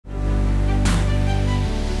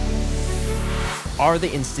Are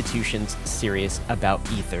the institutions serious about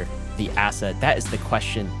Ether, the asset? That is the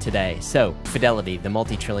question today. So Fidelity, the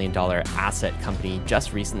multi-trillion-dollar asset company,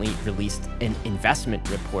 just recently released an investment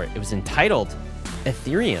report. It was entitled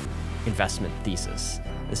Ethereum Investment Thesis.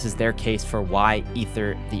 This is their case for why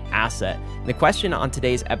Ether, the asset. And the question on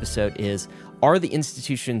today's episode is, are the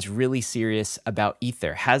institutions really serious about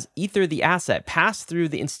Ether? Has Ether, the asset, passed through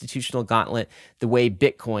the institutional gauntlet the way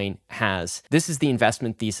Bitcoin has? This is the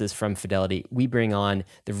investment thesis from Fidelity. We bring on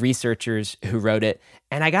the researchers who wrote it,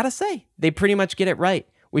 and I gotta say, they pretty much get it right.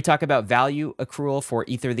 We talk about value accrual for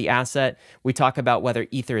Ether, the asset. We talk about whether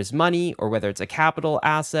Ether is money or whether it's a capital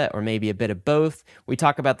asset or maybe a bit of both. We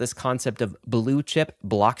talk about this concept of blue chip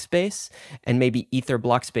block space, and maybe Ether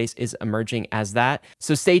block space is emerging as that.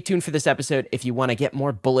 So stay tuned for this episode if you want to get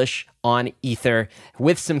more bullish on Ether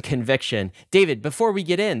with some conviction. David, before we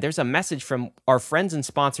get in, there's a message from our friends and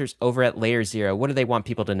sponsors over at LayerZero. What do they want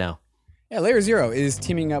people to know? Yeah, LayerZero is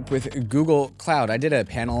teaming up with GoogleCloud. I did a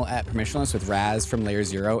panel at Permissionless with Raz from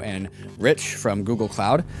LayerZero and Rich from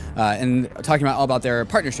GoogleCloud, and talking all about their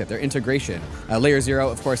partnership, their integration. LayerZero,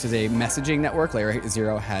 of course, is a messaging network.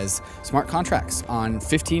 LayerZero has smart contracts on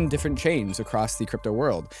 15 different chains across the crypto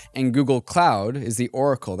world. And GoogleCloud is the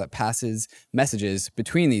oracle that passes messages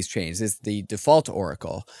between these chains. It's the default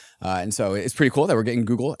oracle. And so it's pretty cool that we're getting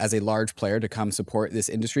Google as a large player to come support this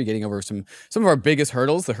industry, getting over some of our biggest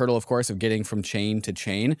hurdles. The hurdle, of course, of getting from chain to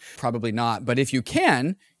chain. Probably not, but if you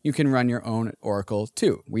can run your own oracle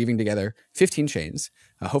too, weaving together 15 chains,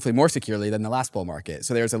 hopefully more securely than the last bull market.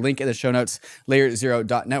 So there's a link in the show notes,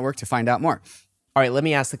 layerzero.network, to find out more. All right, let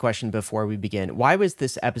me ask the question before we begin. Why was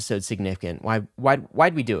this episode significant?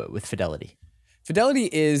 Why'd we do it with Fidelity? Fidelity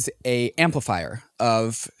is an amplifier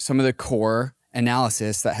of some of the core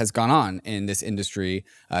analysis that has gone on in this industry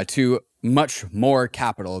to much more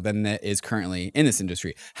capital than that is currently in this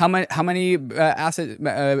industry. How many asset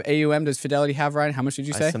AUM does Fidelity have, Ryan? How much did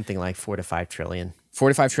you say? Something like 4 to 5 trillion. 4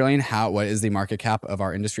 to 5 trillion. What is the market cap of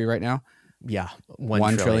our industry right now? Yeah,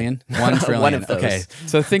 1 trillion. 1 trillion. One of those. Okay,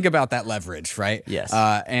 so think about that leverage, right? Yes.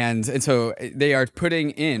 And so they are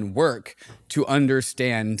putting in work to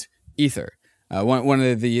understand Ether. One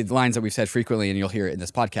of the lines that we've said frequently, and you'll hear it in this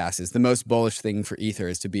podcast, is the most bullish thing for Ether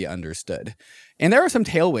is to be understood. And there are some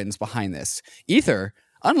tailwinds behind this. Ether,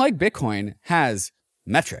 unlike Bitcoin, has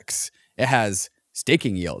metrics. It has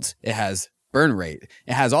staking yields. It has burn rate.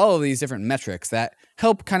 It has all of these different metrics that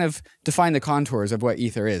help kind of define the contours of what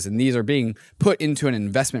Ether is. And these are being put into an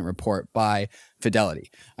investment report by Fidelity.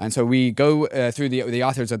 And so we go through the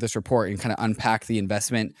authors of this report and kind of unpack the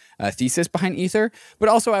investment thesis behind Ether. But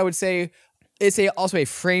also, I would say, it's also a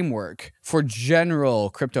framework for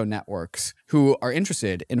general crypto networks who are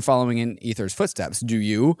interested in following in Ether's footsteps. Do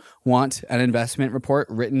you want an investment report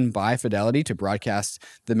written by Fidelity to broadcast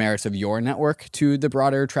the merits of your network to the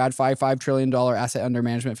broader TradFi $5 trillion asset under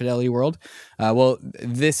management Fidelity world? Well,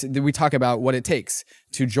 we talk about what it takes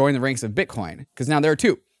to join the ranks of Bitcoin, because now there are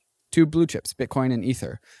two blue chips, Bitcoin and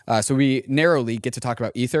Ether. So we narrowly get to talk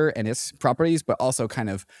about Ether and its properties, but also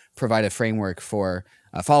kind of provide a framework for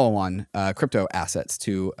follow-on crypto assets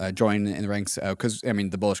to join in the ranks. Because, I mean,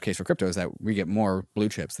 the bullish case for crypto is that we get more blue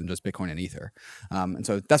chips than just Bitcoin and Ether. And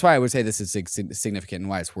so that's why I would say this is significant and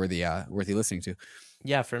why it's worthy listening to.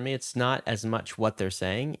 Yeah, for me, it's not as much what they're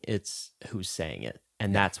saying, it's who's saying it.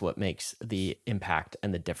 And that's what makes the impact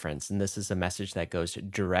and the difference. And this is a message that goes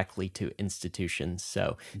directly to institutions.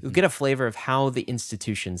 So you'll get a flavor of how the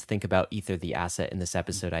institutions think about Ether, the asset, in this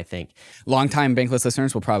episode, I think. Longtime Bankless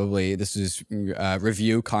listeners will probably, this is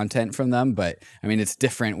review content from them, but I mean, it's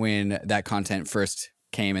different when that content first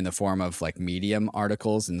came in the form of like Medium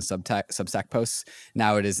articles and Substack posts.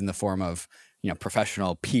 Now it is in the form of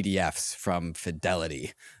professional PDFs from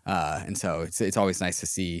Fidelity. And so it's always nice to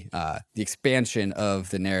see the expansion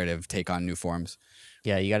of the narrative take on new forms.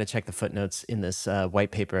 Yeah, you got to check the footnotes in this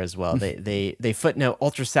white paper as well. They footnote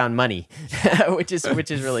ultrasound money, which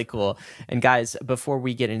is really cool. And guys, before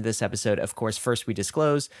we get into this episode, of course, first we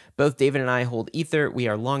disclose both David and I hold Ether. We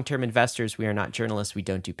are long-term investors. We are not journalists. We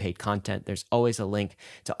don't do paid content. There's always a link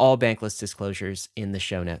to all Bankless disclosures in the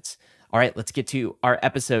show notes. All right, let's get to our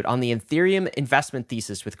episode on the Ethereum investment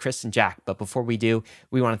thesis with Chris and Jack. But before we do,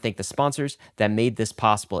 we want to thank the sponsors that made this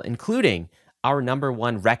possible, including our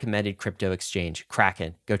 #1 recommended crypto exchange,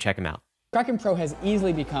 KRAKEN. Go check them out. Kraken Pro has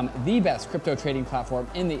easily become the best crypto trading platform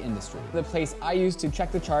in the industry. The place I use to check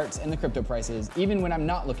the charts and the crypto prices, even when I'm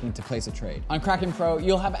not looking to place a trade. On Kraken Pro,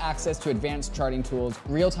 you'll have access to advanced charting tools,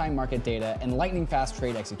 real-time market data, and lightning-fast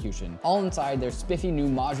trade execution, all inside their spiffy new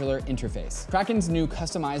modular interface. Kraken's new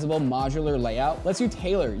customizable modular layout lets you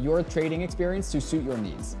tailor your trading experience to suit your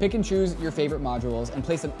needs. Pick and choose your favorite modules and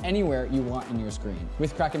place them anywhere you want in your screen.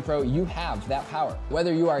 With Kraken Pro, you have that power.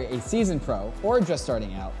 Whether you are a seasoned pro or just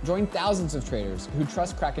starting out, join thousands of traders who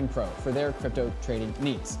trust Kraken Pro for their crypto trading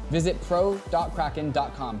needs. Visit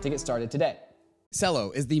pro.kraken.com to get started today.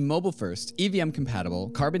 CELO is the mobile-first, EVM-compatible,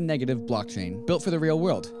 carbon-negative blockchain built for the real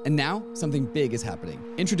world. And now, something big is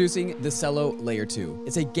happening. Introducing the CELO Layer 2.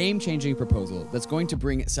 It's a game-changing proposal that's going to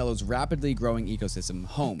bring CELO's rapidly growing ecosystem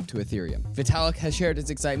home to Ethereum. Vitalik has shared his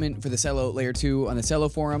excitement for the CELO Layer 2 on the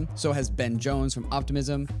CELO forum, so has Ben Jones from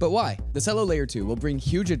Optimism. But why? The CELO Layer 2 will bring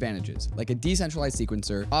huge advantages, like a decentralized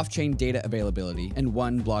sequencer, off-chain data availability, and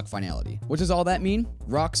one-block finality. What does all that mean?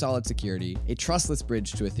 Rock-solid security, a trustless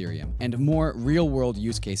bridge to Ethereum, and more real-world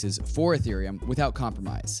use cases for Ethereum without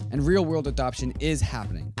compromise. And real-world adoption is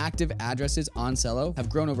happening. Active addresses on CELO have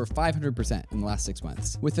grown over 500% in the last 6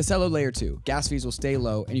 months. With the CELO Layer 2, gas fees will stay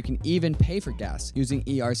low, and you can even pay for gas using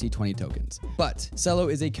ERC20 tokens. But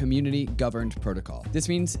CELO is a community-governed protocol. This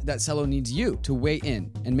means that CELO needs you to weigh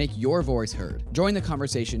in and make your voice heard. Join the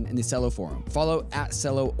conversation in the CELO forum. Follow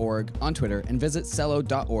 @CELO.org on Twitter and visit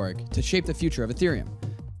CELO.org to shape the future of Ethereum.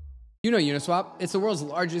 You know UNISWAP, it's the world's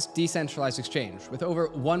largest decentralized exchange with over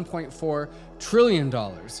 $1.4 trillion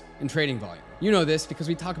in trading volume. You know this because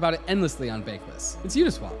we talk about it endlessly on Bankless. It's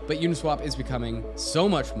Uniswap, but Uniswap is becoming so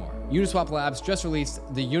much more. Uniswap Labs just released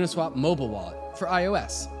the Uniswap mobile wallet for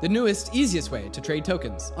iOS, the newest, easiest way to trade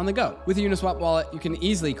tokens on the go. With the Uniswap wallet, you can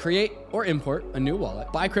easily create or import a new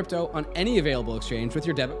wallet, buy crypto on any available exchange with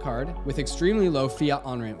your debit card with extremely low fiat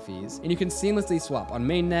on-ramp fees, and you can seamlessly swap on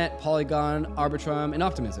Mainnet, Polygon, Arbitrum, and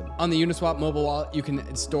Optimism. On the Uniswap mobile wallet, you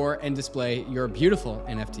can store and display your beautiful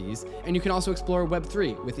NFTs, and you can also explore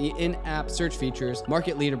Web3 with the in-app search features,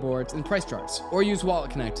 market leaderboards, and price charts, or use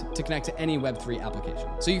Wallet Connect to connect to any Web3 application.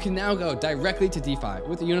 So you can now go directly to DeFi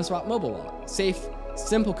with the Uniswap mobile wallet. Safe,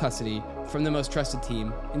 simple custody from the most trusted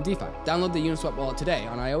team in DeFi. Download the Uniswap wallet today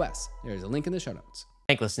on iOS. There's a link in the show notes.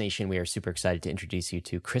 Bankless Nation, we are super excited to introduce you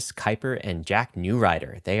to Chris Kuiper and Jack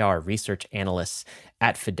Neureuter. They are research analysts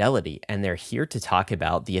at Fidelity, and they're here to talk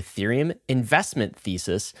about the Ethereum investment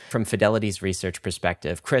thesis from Fidelity's research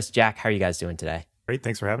perspective. Chris, Jack, how are you guys doing today? Great.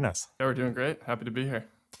 Thanks for having us. Yeah, we're doing great. Happy to be here.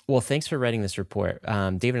 Well, thanks for writing this report.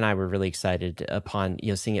 David and I were really excited upon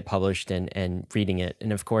seeing it published and reading it.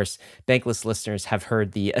 And of course, Bankless listeners have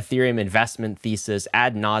heard the Ethereum investment thesis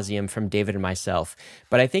ad nauseum from David and myself.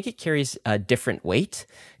 But I think it carries a different weight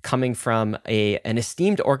coming from an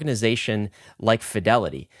esteemed organization like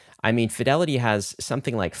Fidelity. I mean, Fidelity has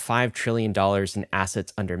something like $5 trillion in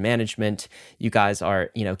assets under management. You guys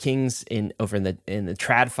are, kings over in the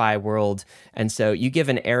TradFi world. And so you give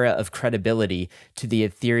an era of credibility to the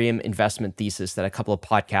Ethereum investment thesis that a couple of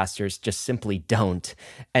podcasters just simply don't.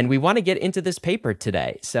 And we want to get into this paper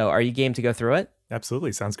today. So are you game to go through it?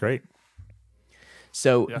 Absolutely. Sounds great.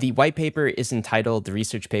 So the white paper is entitled, the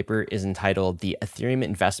research paper is entitled, The Ethereum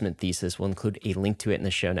Investment Thesis. We'll include a link to it in the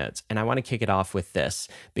show notes. And I want to kick it off with this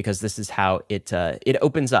because this is how it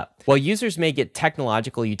opens up. While users may get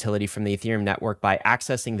technological utility from the Ethereum network by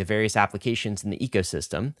accessing the various applications in the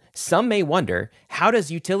ecosystem, some may wonder, how does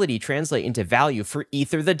utility translate into value for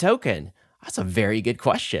Ether the token? That's a very good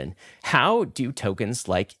question. How do tokens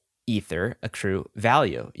like Ether accrue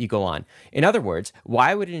value? You go on. In other words,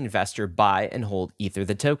 why would an investor buy and hold Ether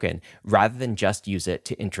the token rather than just use it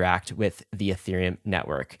to interact with the Ethereum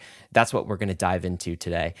network? That's what we're going to dive into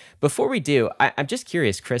today. Before we do, I'm just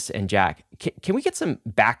curious, Chris and Jack, can we get some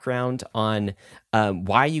background on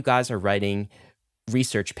why you guys are writing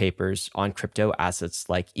research papers on crypto assets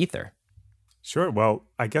like Ether? Sure. Well,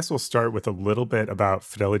 I guess we'll start with a little bit about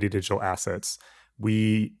Fidelity Digital Assets.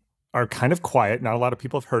 We are kind of quiet. Not a lot of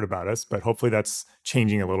people have heard about us, but hopefully that's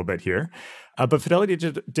changing a little bit here. But Fidelity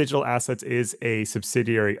Digital Assets is a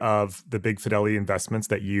subsidiary of the big Fidelity Investments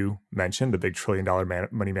that you mentioned, the big trillion-dollar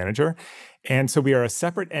money manager. And so we are a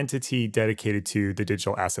separate entity dedicated to the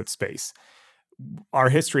digital asset space. Our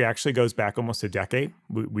history actually goes back almost a decade.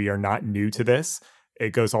 We are not new to this.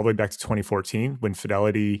 It goes all the way back to 2014 when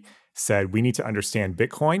Fidelity said, we need to understand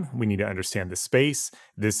Bitcoin. We need to understand the space.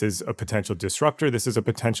 This is a potential disruptor. This is a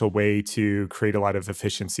potential way to create a lot of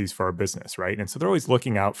efficiencies for our business, right? And so they're always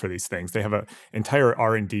looking out for these things. They have an entire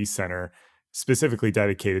R&D center specifically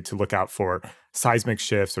dedicated to look out for seismic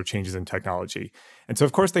shifts or changes in technology. And so,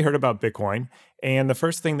 of course, they heard about Bitcoin. And the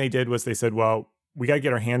first thing they did was they said, well, we got to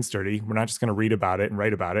get our hands dirty. We're not just going to read about it and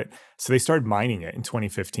write about it. So they started mining it in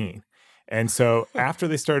 2015. And so after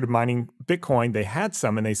they started mining Bitcoin, they had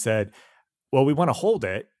some and they said, well, we want to hold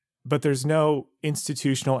it, but there's no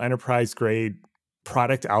institutional enterprise grade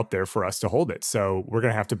product out there for us to hold it. So we're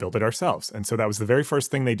going to have to build it ourselves. And so that was the very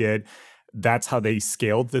first thing they did. That's how they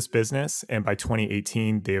scaled this business. And by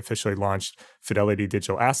 2018, they officially launched Fidelity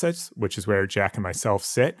Digital Assets, which is where Jack and myself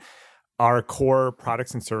sit. Our core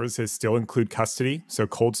products and services still include custody, so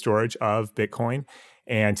cold storage of Bitcoin.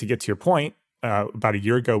 And to get to your point, about a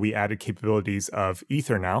year ago, we added capabilities of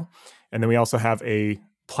Ether now. And then we also have a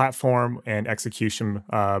platform and execution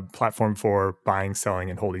platform for buying,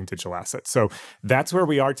 selling, and holding digital assets. So that's where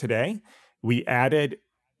we are today. We added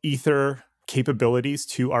Ether capabilities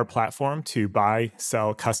to our platform to buy,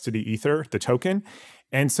 sell, custody Ether, the token.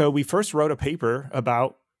 And so we first wrote a paper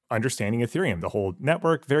about understanding Ethereum, the whole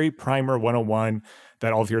network, very primer 101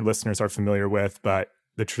 that all of your listeners are familiar with, but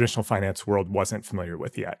the traditional finance world wasn't familiar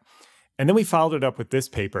with yet. And then we followed it up with this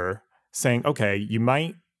paper saying, okay, you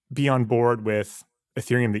might be on board with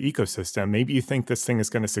Ethereum, the ecosystem. Maybe you think this thing is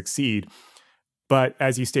going to succeed. But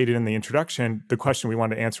as you stated in the introduction, the question we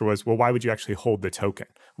wanted to answer was, well, why would you actually hold the token?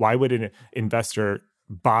 Why would an investor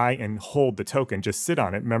buy and hold the token, just sit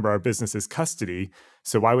on it? Remember, our business is custody.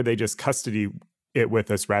 So why would they just custody it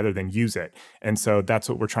with us rather than use it? And so that's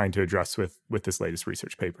what we're trying to address with this latest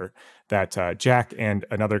research paper that Jack and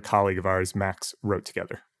another colleague of ours, Max, wrote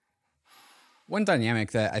together. One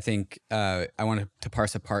dynamic that I think I want to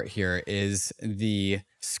parse apart here is the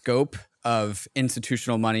scope of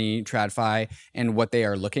institutional money, TradFi, and what they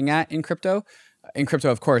are looking at in crypto. In crypto,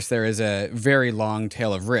 of course, there is a very long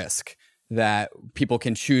tail of risk that people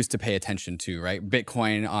can choose to pay attention to, right?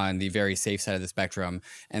 Bitcoin on the very safe side of the spectrum,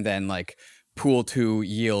 and then like pool to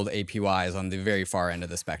yield APYs on the very far end of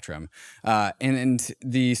the spectrum. And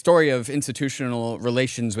the story of institutional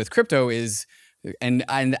relations with crypto is, and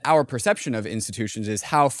our perception of institutions is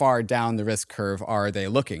how far down the risk curve are they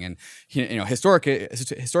looking? And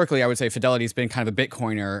historically, I would say Fidelity's been kind of a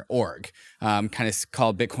Bitcoiner org, kind of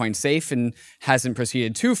called Bitcoin safe, and hasn't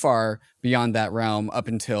proceeded too far beyond that realm up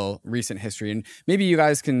until recent history. And maybe you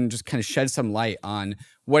guys can just kind of shed some light on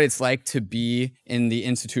what it's like to be in the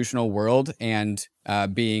institutional world and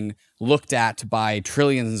being looked at by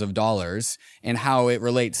trillions of dollars, and how it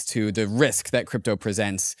relates to the risk that crypto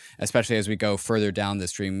presents, especially as we go further down the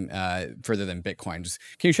stream, further than Bitcoin. Just,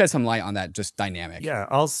 can you shed some light on that just dynamic? Yeah,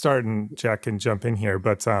 I'll start and Jack can jump in here.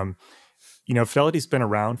 But, Fidelity's been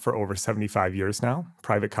around for over 75 years now,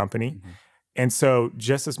 private company. Mm-hmm. And so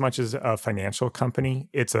just as much as a financial company,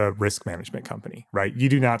 it's a risk management company, right? You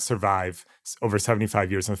do not survive over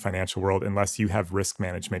 75 years in the financial world unless you have risk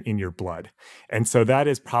management in your blood. And so that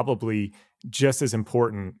is probably just as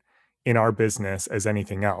important in our business as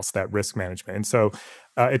anything else, that risk management. And so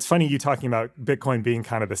it's funny you talking about Bitcoin being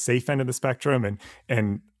kind of the safe end of the spectrum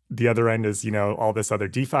and the other end is, all this other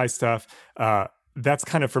DeFi stuff. That's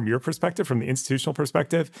kind of from your perspective, from the institutional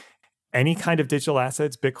perspective. Any kind of digital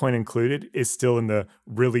assets, Bitcoin included, is still in the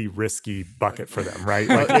really risky bucket for them, right?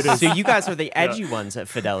 Like it is, so you guys are the edgy ones at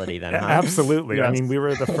Fidelity then, huh? Absolutely. Yes. I mean, we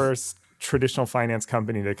were the first traditional finance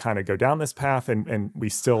company to kind of go down this path, and we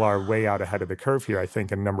still are way out ahead of the curve here, I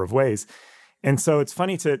think, in a number of ways. And so it's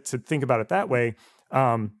funny to think about it that way.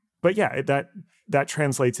 But yeah, that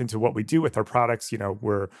translates into what we do with our products.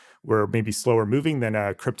 We're maybe slower moving than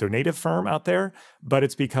a crypto native firm out there, but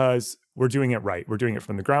it's because we're doing it right. We're doing it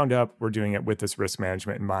from the ground up. We're doing it with this risk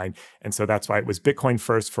management in mind. And so that's why it was Bitcoin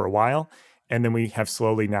first for a while. And then we have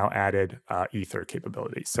slowly now added Ether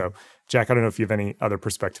capabilities. So Jack, I don't know if you have any other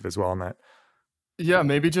perspective as well on that. Yeah,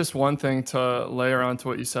 maybe just one thing to layer onto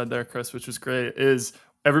what you said there, Chris, which was great, is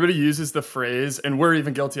everybody uses the phrase, and we're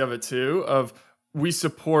even guilty of it too, of we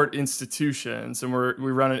support institutions and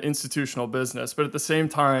we run an institutional business, but at the same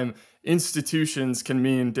time, institutions can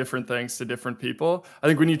mean different things to different people. I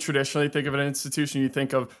think when you traditionally think of an institution, you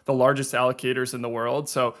think of the largest allocators in the world.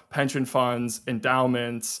 So pension funds,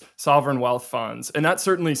 endowments, sovereign wealth funds, and that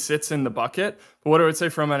certainly sits in the bucket. But what I would say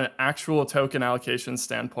from an actual token allocation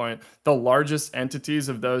standpoint, the largest entities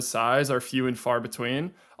of those size are few and far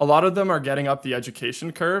between. A lot of them are getting up the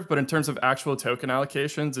education curve, but in terms of actual token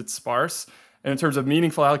allocations, it's sparse. And in terms of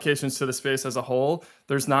meaningful allocations to the space as a whole,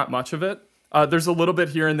 there's not much of it. There's a little bit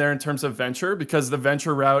here and there in terms of venture, because the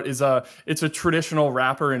venture route is it's a traditional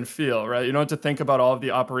wrapper and feel, right? You don't have to think about all of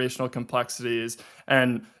the operational complexities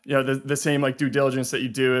and the same like due diligence that you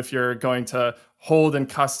do if you're going to hold in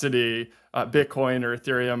custody Bitcoin or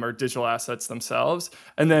Ethereum or digital assets themselves.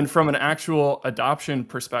 And then from an actual adoption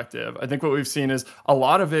perspective, I think what we've seen is a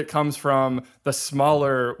lot of it comes from the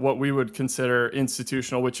smaller, what we would consider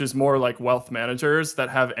institutional, which is more like wealth managers that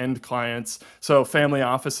have end clients. So family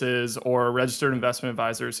offices or registered investment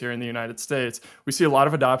advisors here in the United States. We see a lot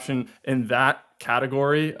of adoption in that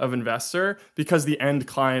category of investor because the end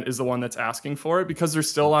client is the one that's asking for it, because there's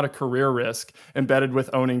still a lot of career risk embedded with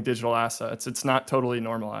owning digital assets. It's not totally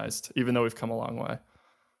normalized, even though we've come a long way.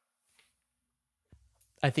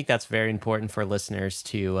 I think that's very important for listeners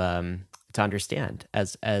to understand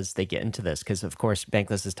as they get into this, because of course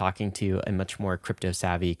Bankless is talking to a much more crypto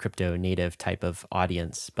savvy, crypto native type of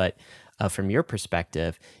audience. But from your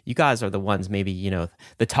perspective, you guys are the ones maybe, you know,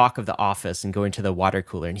 the talk of the office and going to the water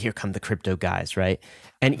cooler and here come the crypto guys, right?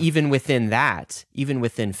 And even within that, even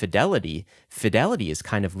within Fidelity is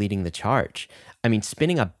kind of leading the charge. I mean,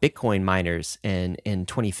 spinning up Bitcoin miners in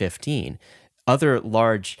 2015, other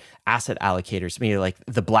large asset allocators, maybe like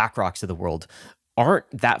the BlackRocks of the world, aren't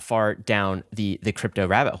that far down the crypto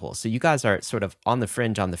rabbit hole. So you guys are sort of on the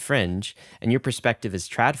fringe, and your perspective is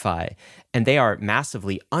TradFi, and they are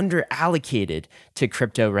massively under-allocated to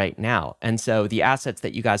crypto right now. And so the assets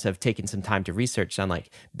that you guys have taken some time to research on, like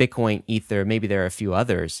Bitcoin, Ether, maybe there are a few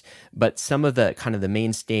others, but some of the kind of the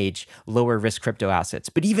main stage, lower risk crypto assets,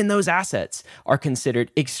 but even those assets are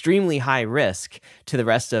considered extremely high risk to the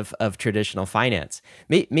rest of traditional finance.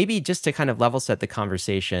 Maybe just to kind of level set the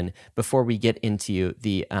conversation before we get into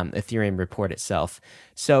the Ethereum report itself.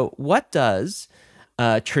 So what does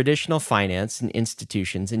traditional finance and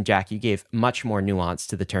institutions, and Jack, you gave much more nuance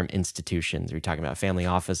to the term institutions. We're talking about family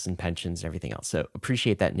office and pensions and everything else. So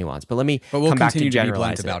appreciate that nuance. But let me come back to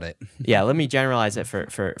generalize it. About it. Yeah, let me generalize it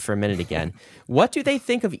for a minute again. What do they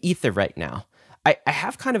think of Ether right now? I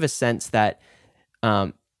have kind of a sense that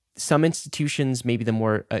some institutions, maybe the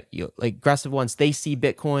more like aggressive ones, they see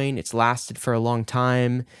Bitcoin, it's lasted for a long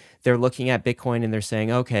time. They're looking at Bitcoin and they're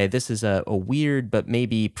saying, okay, this is a weird but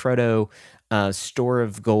maybe proto store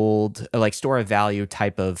of gold, like store of value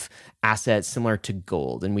type of asset similar to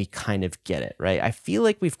gold, and we kind of get it, right? I feel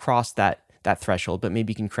like we've crossed that threshold, but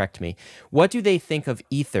maybe you can correct me. What do they think of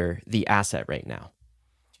Ether, the asset right now?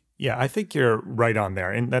 Yeah, I think you're right on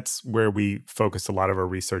there. And that's where we focus a lot of our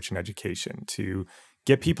research and education, to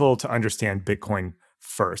get people to understand Bitcoin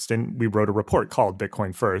first. And we wrote a report called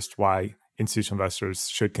Bitcoin First, Why Institutional Investors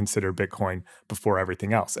Should Consider Bitcoin Before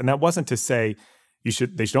Everything Else. And that wasn't to say they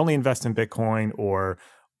should only invest in Bitcoin or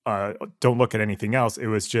don't look at anything else. It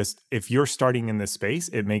was just, if you're starting in this space,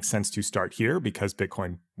 it makes sense to start here because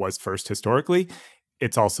Bitcoin was first historically.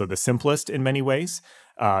 It's also the simplest in many ways,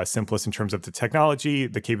 simplest in terms of the technology,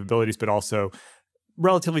 the capabilities, but also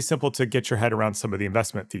relatively simple to get your head around some of the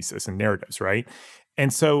investment thesis and narratives, right?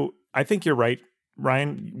 And so I think you're right,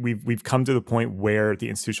 Ryan. We've come to the point where the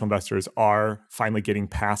institutional investors are finally getting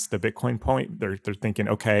past the Bitcoin point. They're thinking,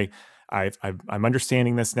 okay, I'm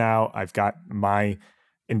understanding this now. I've got my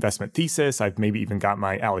investment thesis. I've maybe even got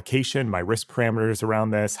my allocation, my risk parameters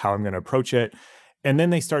around this, how I'm going to approach it. And then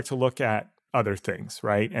they start to look at other things,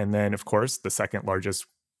 right? And then, of course, the second largest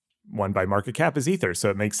one by market cap is Ether. So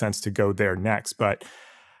it makes sense to go there next. But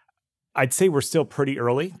I'd say we're still pretty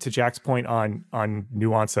early, to Jack's point on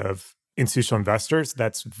nuance of institutional investors.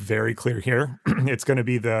 That's very clear here. It's going to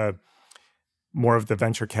be more of the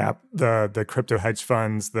venture cap, the crypto hedge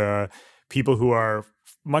funds, the people who are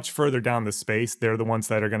much further down the space. They're the ones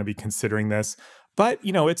that are going to be considering this. But,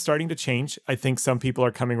 you know, it's starting to change. I think some people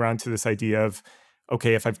are coming around to this idea of,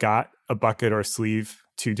 okay, if I've got a bucket or a sleeve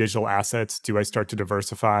to digital assets, do I start to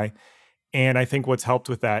diversify? And I think what's helped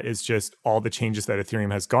with that is just all the changes that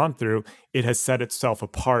Ethereum has gone through. It has set itself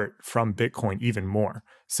apart from Bitcoin even more.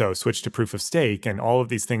 So switch to proof of stake and all of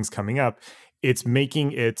these things coming up, it's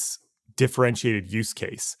making its differentiated use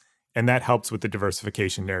case. And that helps with the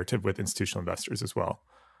diversification narrative with institutional investors as well.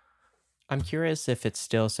 I'm curious if it's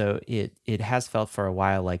still, so it has felt for a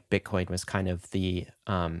while like Bitcoin was kind of the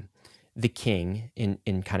king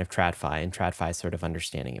in kind of TradFi and TradFi sort of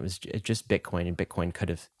understanding. It was just Bitcoin, and Bitcoin could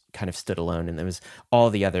have kind of stood alone, and there was all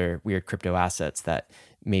the other weird crypto assets that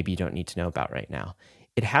maybe you don't need to know about right now.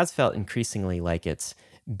 It has felt increasingly like it's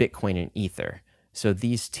Bitcoin and Ether. So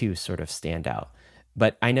these two sort of stand out.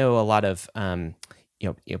 But I know a lot of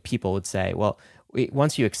people would say, well,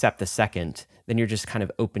 once you accept the second, then you're just kind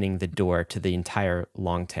of opening the door to the entire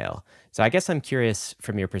long tail. So I guess I'm curious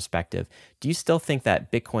from your perspective, do you still think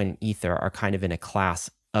that Bitcoin and Ether are kind of in a class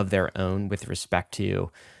of their own with respect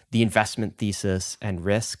to the investment thesis and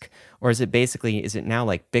risk? Or is it now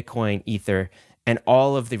like Bitcoin, Ether, and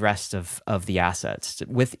all of the rest of the assets.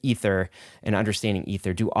 With Ether and understanding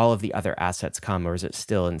Ether, do all of the other assets come, or is it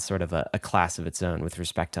still in sort of a class of its own with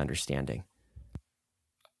respect to understanding?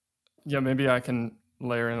 Yeah, maybe I can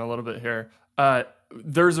layer in a little bit here.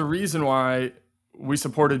 There's a reason why we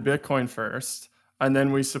supported Bitcoin first, and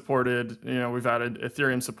then we supported, we've added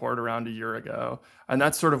Ethereum support around a year ago. And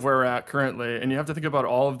that's sort of where we're at currently. And you have to think about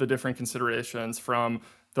all of the different considerations, from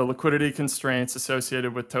the liquidity constraints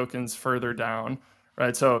associated with tokens further down,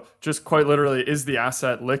 right? So just quite literally, is the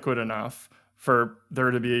asset liquid enough for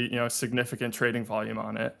there to be, significant trading volume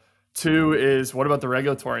on it? Two is, what about the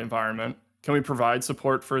regulatory environment? Can we provide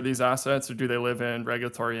support for these assets, or do they live in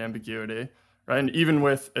regulatory ambiguity, right? And even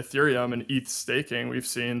with Ethereum and ETH staking, we've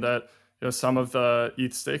seen that some of the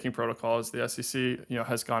ETH staking protocols the SEC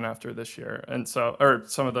has gone after this year, and so, or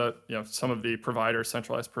some of the providers,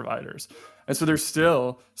 centralized providers, and so there's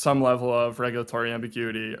still some level of regulatory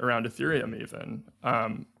ambiguity around Ethereum even,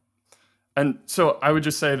 and so I would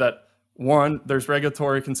just say that, one, there's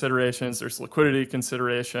regulatory considerations, there's liquidity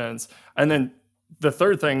considerations, and then the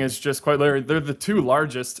third thing is just quite literally, they're the two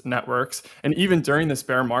largest networks. And even during this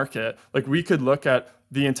bear market, like, we could look at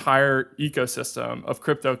the entire ecosystem of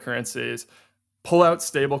cryptocurrencies, pull out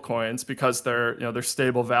stable coins because they're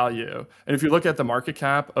stable value. And if you look at the market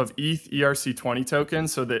cap of ETH ERC20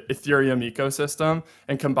 tokens, so the Ethereum ecosystem,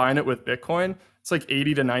 and combine it with Bitcoin, it's like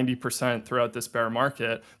 80 to 90% throughout this bear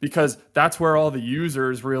market, because that's where all the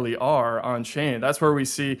users really are on chain. That's where we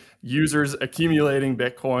see users accumulating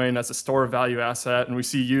Bitcoin as a store of value asset, and we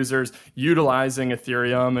see users utilizing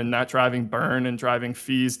Ethereum and not driving burn and driving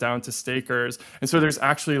fees down to stakers. And so there's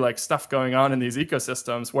actually like stuff going on in these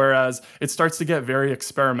ecosystems, whereas it starts to get very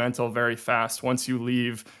experimental very fast once you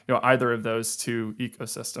leave either of those two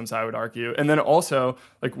ecosystems, I would argue. And then also,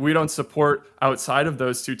 like, we don't support outside of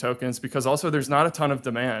those two tokens because also there's not a ton of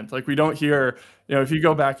demand. Like, we don't hear, if you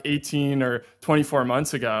go back 18 or 24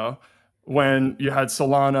 months ago, when you had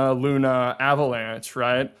Solana, Luna, Avalanche,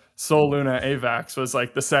 right? Sol, Luna, AVAX was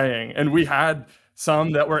like the saying. And we had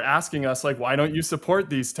some that were asking us, like, why don't you support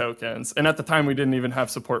these tokens? And at the time, we didn't even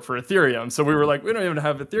have support for Ethereum. So we were like, we don't even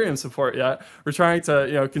have Ethereum support yet. We're trying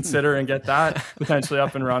to, consider and get that potentially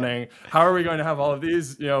up and running. How are we going to have all of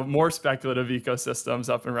these, more speculative ecosystems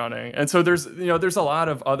up and running? And so there's a lot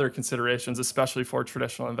of other considerations, especially for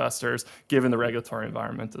traditional investors, given the regulatory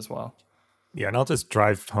environment as well. Yeah, and I'll just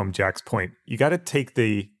drive home Jack's point. You got to take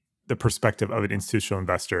the perspective of an institutional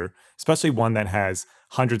investor, especially one that has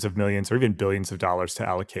hundreds of millions or even billions of dollars to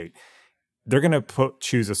allocate. They're going to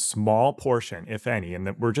choose a small portion, if any, and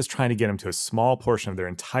that we're just trying to get them to a small portion of their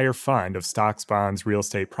entire fund of stocks, bonds, real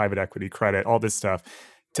estate, private equity, credit, all this stuff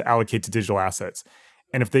to allocate to digital assets.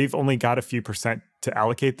 And if they've only got a few percent to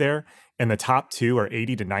allocate there, and the top two are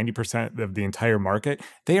 80 to 90% of the entire market,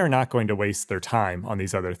 they are not going to waste their time on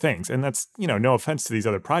these other things. And that's, no offense to these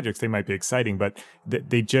other projects, they might be exciting, but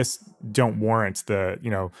they just don't warrant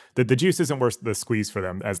the juice isn't worth the squeeze for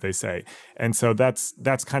them, as they say. And so that's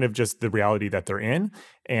kind of just the reality that they're in.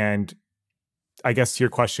 And I guess to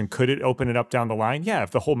your question, could it open it up down the line? Yeah,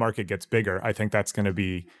 if the whole market gets bigger, I think that's going to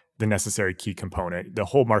be the necessary key component. The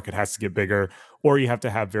whole market has to get bigger, or you have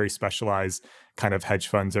to have very specialized kind of hedge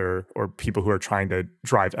funds or people who are trying to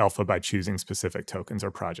drive alpha by choosing specific tokens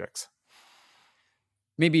or projects.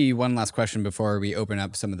 Maybe one last question before we open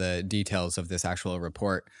up some of the details of this actual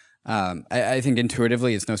report. I think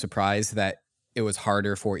intuitively, it's no surprise that it was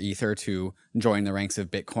harder for Ether to join the ranks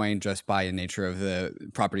of Bitcoin just by the nature of the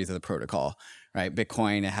properties of the protocol, right?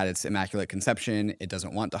 Bitcoin, it had its immaculate conception. It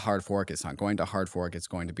doesn't want to hard fork. It's not going to hard fork. It's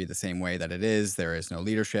going to be the same way that it is. There is no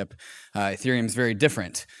leadership. Ethereum is very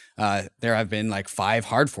different. There have been like 5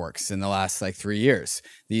 hard forks in the last 3 years.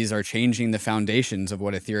 These are changing the foundations of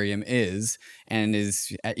what Ethereum is, and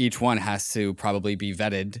each one has to probably be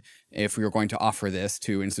vetted if we were going to offer this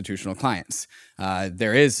to institutional clients.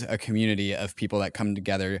 There is a community of people that come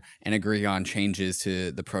together and agree on changes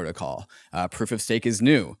to the protocol. Proof of stake is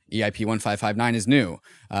new. EIP 1559 is new.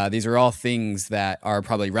 These are all things that are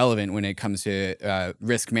probably relevant when it comes to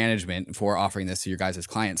risk management for offering this to your guys'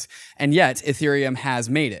 clients. And yet, Ethereum has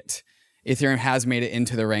made it. Ethereum has made it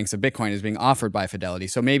into the ranks of Bitcoin as being offered by Fidelity.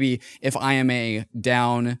 So maybe if I am a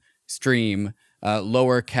downstream,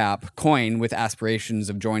 lower cap coin with aspirations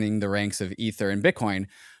of joining the ranks of Ether and Bitcoin,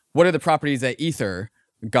 what are the properties that Ether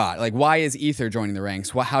got? Like, why is Ether joining the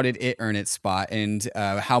ranks? How did it earn its spot? And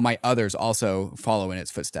how might others also follow in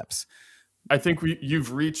its footsteps? I think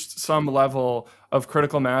you've reached some level of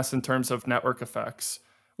critical mass in terms of network effects,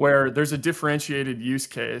 where there's a differentiated use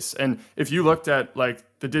case. And if you looked at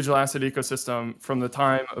the digital asset ecosystem from the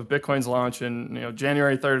time of Bitcoin's launch in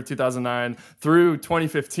January 3rd of 2009 through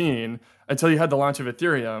 2015, until you had the launch of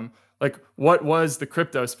Ethereum. Like, what was the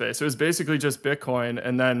crypto space? It was basically just Bitcoin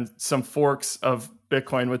and then some forks of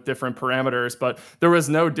Bitcoin with different parameters, but there was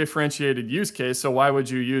no differentiated use case. So why would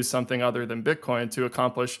you use something other than Bitcoin to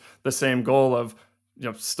accomplish the same goal of,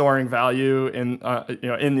 storing value in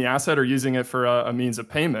the asset or using it for a means of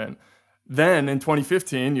payment? Then in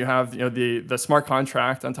 2015, you have the smart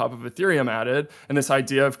contract on top of Ethereum added, and this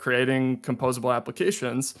idea of creating composable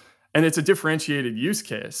applications. And it's a differentiated use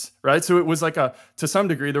case, right? So it was like to some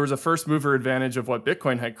degree, there was a first mover advantage of what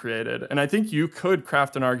Bitcoin had created. And I think you could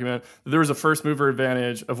craft an argument that there was a first mover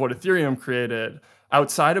advantage of what Ethereum created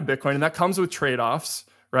outside of Bitcoin. And that comes with trade-offs,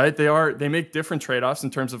 right? They make different trade-offs in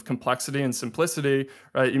terms of complexity and simplicity,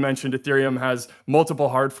 right? You mentioned Ethereum has multiple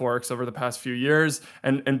hard forks over the past few years,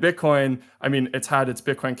 and Bitcoin, I mean, it's had its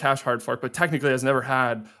Bitcoin Cash hard fork, but technically has never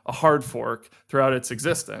had a hard fork throughout its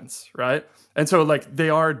existence, right? And so like they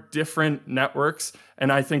are different networks, and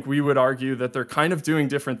I think we would argue that they're kind of doing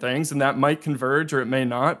different things, and that might converge or it may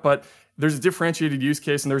not, but there's a differentiated use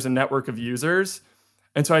case and there's a network of users.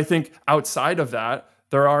 And so I think outside of that,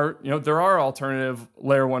 there are alternative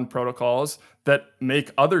layer 1 protocols that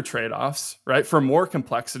make other trade-offs, right, for more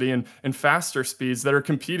complexity and faster speeds that are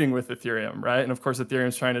competing with Ethereum, right? And of course,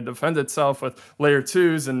 Ethereum's trying to defend itself with layer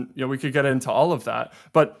 2s, and we could get into all of that.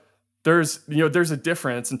 But there's a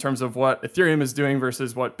difference in terms of what Ethereum is doing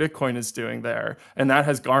versus what Bitcoin is doing there, and that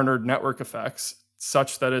has garnered network effects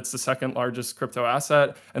such that it's the second largest crypto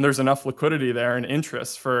asset, and there's enough liquidity there and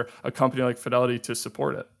interest for a company like Fidelity to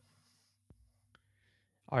support it.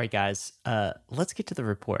 All right, guys, let's get to the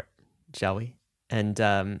report, shall we? And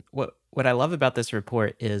what I love about this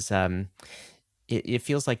report is it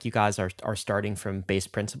feels like you guys are starting from base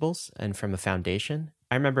principles and from a foundation.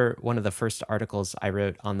 I remember one of the first articles I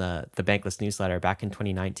wrote on the Bankless newsletter back in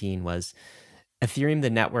 2019 was Ethereum the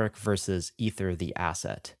network versus Ether the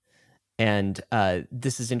asset. And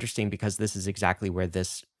this is interesting because this is exactly where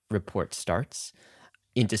this report starts,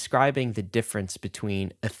 in describing the difference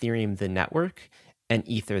between Ethereum the network and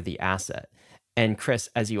Ether the asset. And Chris,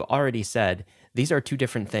 as you already said, these are two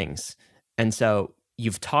different things. And so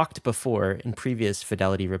you've talked before in previous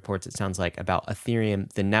Fidelity reports, it sounds like, about Ethereum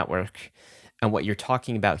the network. And what you're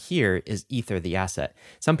talking about here is Ether the asset.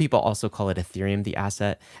 Some people also call it Ethereum the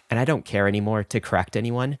asset, and I don't care anymore to correct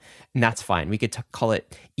anyone, and that's fine. We could call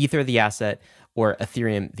it Ether the asset or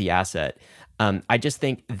Ethereum the asset. I just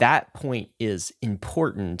think that point is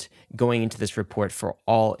important going into this report for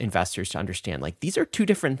all investors to understand. Like, these are two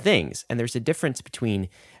different things, and there's a difference between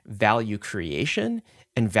value creation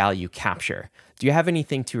and value capture. Do you have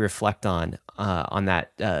anything to reflect on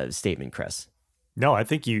that statement, Chris? No, I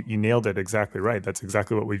think you nailed it exactly right. That's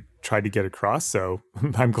exactly what we tried to get across. So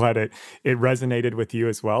I'm glad it resonated with you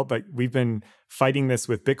as well. But we've been fighting this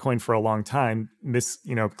with Bitcoin for a long time,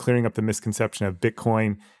 clearing up the misconception of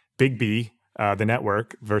Bitcoin, big B, the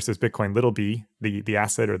network, versus Bitcoin, little b, the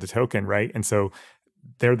asset or the token, right? And so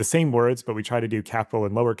they're the same words, but we try to do capital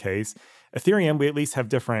and lowercase. Ethereum, we at least have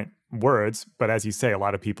different words, but as you say, a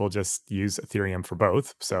lot of people just use Ethereum for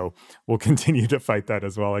both. So we'll continue to fight that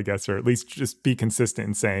as well, I guess, or at least just be consistent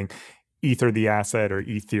in saying Ether the asset or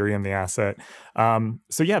Ethereum the asset.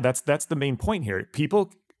 So yeah, that's the main point here. People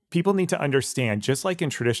need to understand, just like in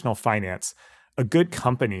traditional finance, a good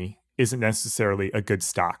company isn't necessarily a good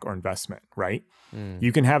stock or investment, right?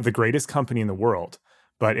 You can have the greatest company in the world,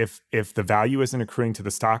 but if the value isn't accruing to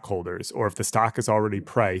the stockholders, or if the stock is already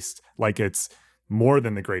priced like it's more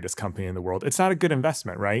than the greatest company in the world, it's not a good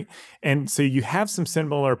investment, right? And so you have some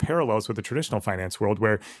similar parallels with the traditional finance world,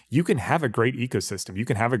 where you can have a great ecosystem. You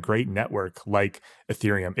can have a great network like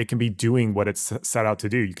Ethereum. It can be doing what it's set out to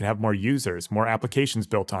do. You can have more users, more applications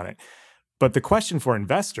built on it. But the question for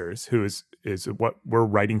investors, who is what we're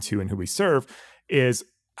writing to and who we serve, is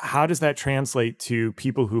how does that translate to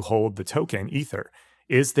people who hold the token Ether?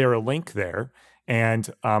 Is there a link there? And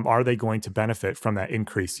are they going to benefit from that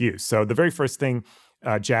increased use? So the very first thing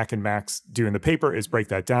Jack and Max do in the paper is break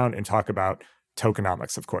that down and talk about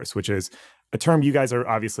tokenomics, of course, which is a term you guys are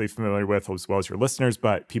obviously familiar with as well as your listeners,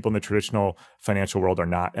 but people in the traditional financial world are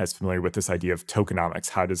not as familiar with this idea of tokenomics.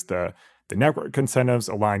 How does the network incentives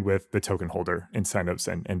align with the token holder incentives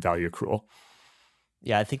and value accrual?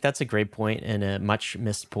 Yeah, I think that's a great point and a much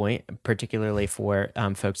missed point, particularly for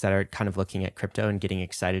folks that are kind of looking at crypto and getting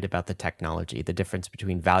excited about the technology, the difference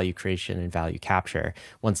between value creation and value capture.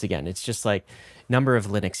 Once again, it's just like number of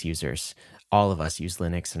Linux users. all of us use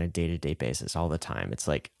Linux on a day-to-day basis all the time. It's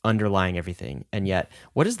like underlying everything. And yet,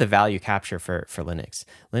 what is the value capture for Linux?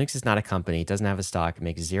 Linux is not a company. It doesn't have a stock. It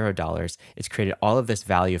makes $0. It's created all of this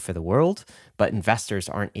value for the world, but investors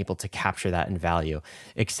aren't able to capture that in value,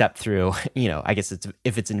 except through, I guess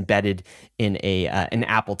if it's embedded in an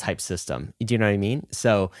Apple type system. Do you know what I mean?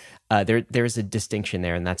 So there's a distinction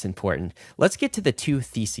there, and that's important. Let's get to the two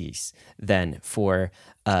theses then for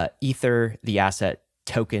Ether, the asset,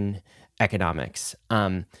 token economics.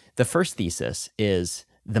 The first thesis is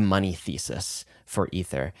the money thesis for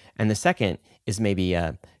Ether. And the second is maybe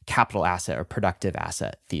a capital asset or productive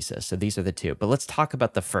asset thesis. So these are the two. But let's talk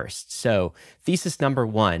about the first. So thesis number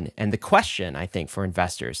one, and the question, I think, for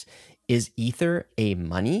investors, is Ether a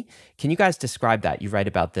money? Can you guys describe that? You write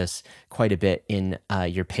about this quite a bit in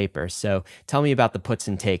your paper. So tell me about the puts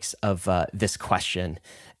and takes of this question.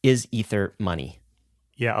 Is Ether money?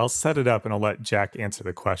 Yeah, I'll set it up and I'll let Jack answer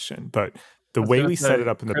the question. But the way we set it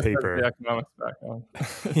up in the paper, the economics background.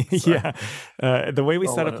 The way we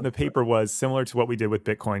set up in the paper was similar to what we did with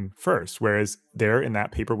Bitcoin first. Whereas there in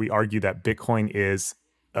that paper, we argue that Bitcoin is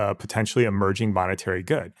a potentially emerging monetary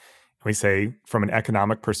good. And we say from an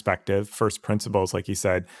economic perspective, first principles, like you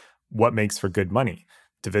said, what makes for good money?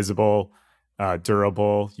 Divisible,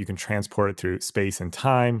 durable, you can transport it through space and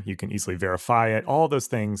time, you can easily verify it. All those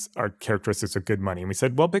things are characteristics of good money. And we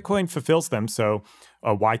said, well, Bitcoin fulfills them, so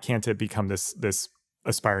why can't it become this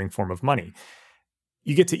aspiring form of money?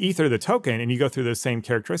 You get to Ether, the token, and you go through those same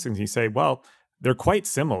characteristics, and you say, well, they're quite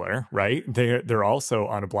similar, right? They're also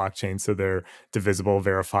on a blockchain, so they're divisible,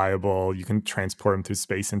 verifiable, you can transport them through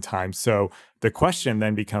space and time. So the question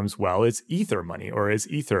then becomes, well, is Ether money, or is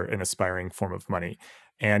Ether an aspiring form of money?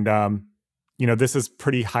 And this is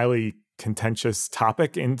pretty highly contentious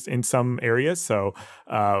topic in some areas. So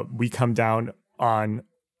we come down on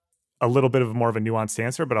a little bit of more of a nuanced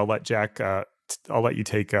answer, but I'll let Jack, I'll let you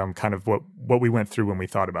take kind of what we went through when we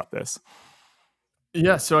thought about this.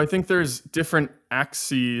 Yeah, so I think there's different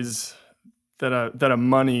axes that a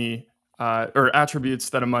money or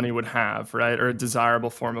attributes that a money would have, right? Or a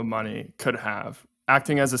desirable form of money could have.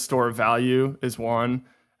 Acting as a store of value is one.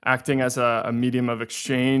 Acting as a medium of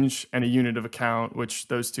exchange and a unit of account, which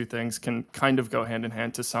those two things can kind of go hand in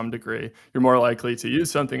hand to some degree. You're more likely to use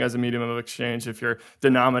something as a medium of exchange if you're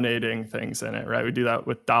denominating things in it, right? We do that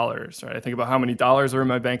with dollars, right? I think about how many dollars are in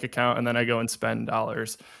my bank account, and then I go and spend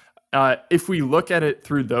dollars. If we look at it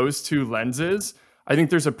through those two lenses, I think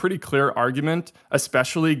there's a pretty clear argument,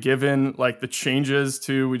 especially given like the changes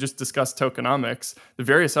to, we just discussed tokenomics, the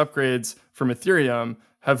various upgrades from Ethereum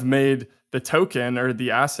have made the token or the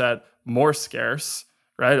asset more scarce,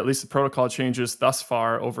 right? At least the protocol changes thus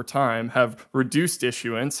far over time have reduced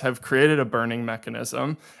issuance, have created a burning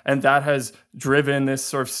mechanism, and that has driven this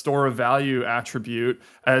sort of store of value attribute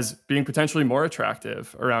as being potentially more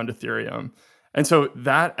attractive around Ethereum. And so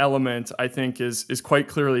that element, I think, is quite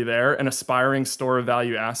clearly there, an aspiring store of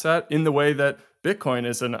value asset in the way that Bitcoin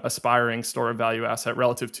is an aspiring store of value asset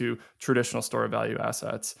relative to traditional store of value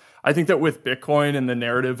assets. I think that with Bitcoin and the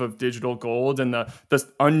narrative of digital gold and the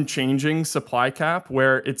unchanging supply cap,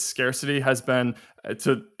 where its scarcity has been, at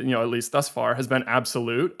least thus far, has been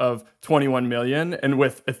absolute of 21 million. And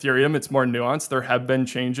with Ethereum, it's more nuanced. There have been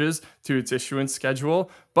changes to its issuance schedule.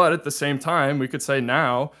 But at the same time, we could say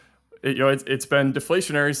now, it's been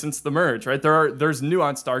deflationary since the merge, right? There's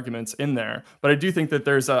nuanced arguments in there. But I do think that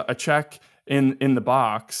there's a check in the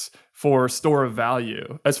box for store of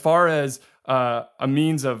value. As far as a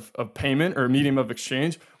means of payment or a medium of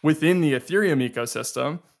exchange within the Ethereum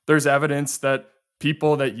ecosystem, there's evidence that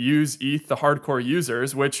people that use ETH, the hardcore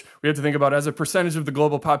users, which we have to think about as a percentage of the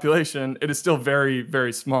global population, it is still very,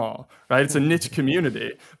 very small, right? It's a niche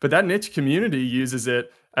community, but that niche community uses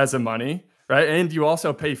it as a money, right? And you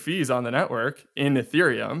also pay fees on the network in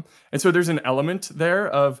Ethereum. And so there's an element there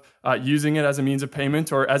of using it as a means of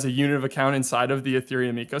payment or as a unit of account inside of the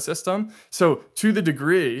Ethereum ecosystem. So to the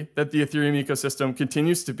degree that the Ethereum ecosystem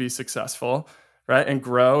continues to be successful, right, and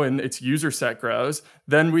grow and its user set grows,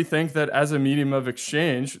 then we think that as a medium of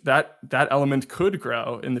exchange, that element could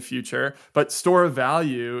grow in the future. But store of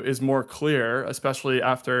value is more clear, especially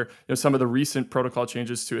after some of the recent protocol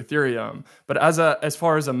changes to Ethereum. But as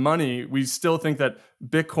far as a money, we still think that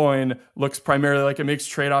Bitcoin looks primarily like it makes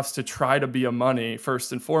trade-offs to try to be a money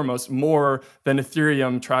first and foremost, more than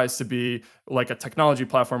Ethereum tries to be like a technology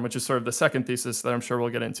platform, which is sort of the second thesis that I'm sure we'll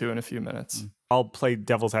get into in a few minutes. I'll play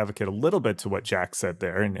devil's advocate a little bit to what Jack said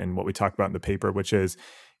there and what we talked about in the paper, which is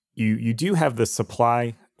you do have the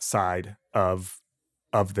supply side of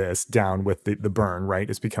this down with the burn, right?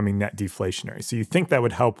 It's becoming net deflationary. So you think that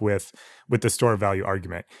would help with the store of value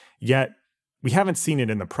argument. Yet we haven't seen it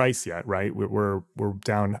in the price yet, right? We're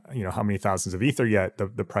down, how many thousands of Ether yet?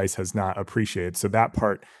 The price has not appreciated. So that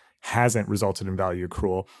part hasn't resulted in value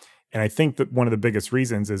accrual. And I think that one of the biggest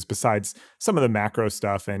reasons is, besides some of the macro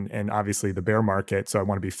stuff and obviously the bear market, so I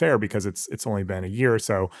want to be fair because it's only been a year or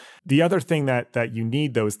so. The other thing that you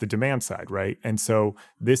need, though, is the demand side, right? And so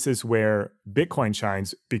this is where Bitcoin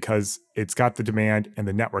shines, because it's got the demand and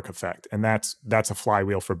the network effect. And that's a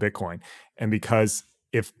flywheel for Bitcoin. And because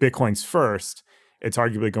if Bitcoin's first, it's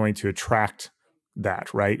arguably going to attract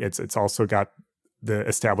that, right? It's also got the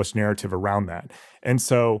established narrative around that. And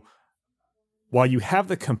so while you have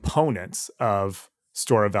the components of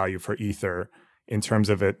store of value for Ether in terms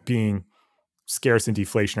of it being scarce and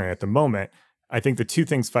deflationary at the moment, I think the two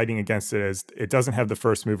things fighting against it is it doesn't have the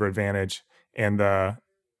first mover advantage and the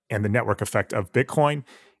network effect of Bitcoin.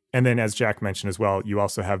 And then, as Jack mentioned as well, you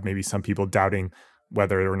also have maybe some people doubting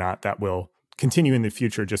whether or not that will continue in the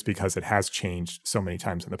future, just because it has changed so many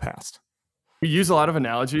times in the past. We use a lot of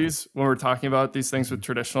analogies when we're talking about these things with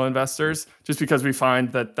traditional investors, just because we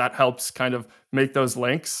find that helps kind of make those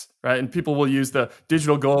links, right? And people will use the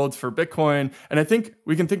digital gold for Bitcoin. And I think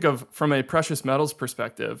we can think of, from a precious metals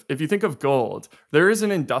perspective, if you think of gold, there is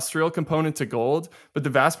an industrial component to gold, but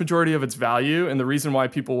the vast majority of its value and the reason why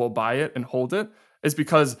people will buy it and hold it is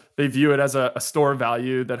because they view it as a store of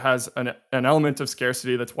value that has an element of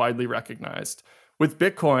scarcity that's widely recognized. With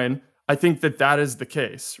Bitcoin, I think that is the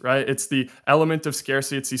case, right? It's the element of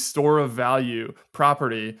scarcity, it's the store of value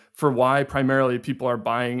property for why primarily people are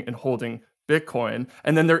buying and holding Bitcoin.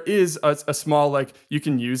 And then there is a small, you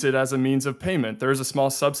can use it as a means of payment. There is a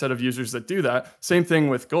small subset of users that do that. Same thing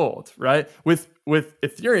with gold, right? With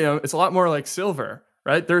Ethereum, it's a lot more like silver,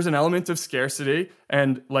 right? There's an element of scarcity,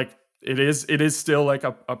 and it is still like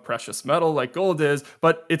a precious metal like gold is,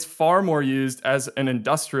 but it's far more used as an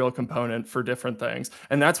industrial component for different things.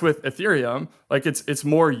 And that's with Ethereum, it's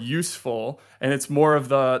more useful, and it's more of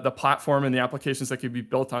the platform and the applications that could be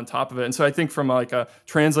built on top of it. And so I think from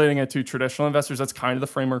translating it to traditional investors, that's kind of the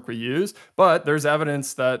framework we use. But there's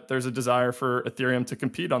evidence that there's a desire for Ethereum to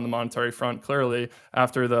compete on the monetary front, clearly,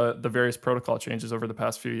 after the various protocol changes over the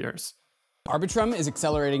past few years. ARBITRUM is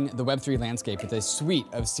accelerating the Web3 landscape with a suite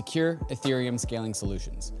of secure Ethereum scaling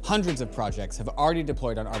solutions. Hundreds of projects have already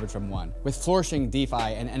deployed on ARBITRUM 1, with flourishing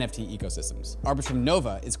DeFi and NFT ecosystems. ARBITRUM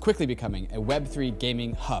Nova is quickly becoming a Web3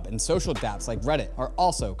 gaming hub, and social dApps like Reddit are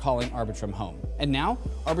also calling ARBITRUM home. And now,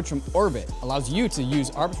 ARBITRUM Orbit allows you to use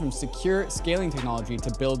ARBITRUM's secure scaling technology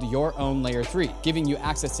to build your own Layer 3, giving you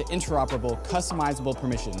access to interoperable, customizable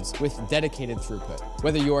permissions with dedicated throughput.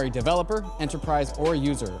 Whether you are a developer, enterprise, or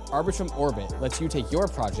user, ARBITRUM Orbit lets you take your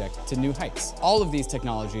project to new heights. All of these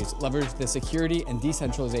technologies leverage the security and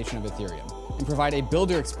decentralization of Ethereum and provide a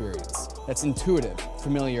builder experience that's intuitive,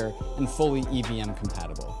 familiar, and fully EVM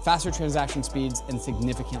compatible. Faster transaction speeds and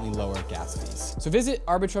significantly lower gas fees. So visit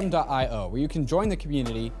arbitrum.io, where you can join the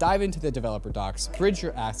community, dive into the developer docs, bridge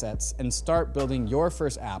your assets, and start building your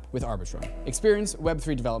first app with Arbitrum. Experience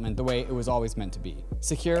Web3 development the way it was always meant to be: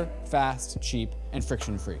 secure, fast, cheap, and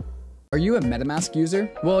friction-free. Are you a MetaMask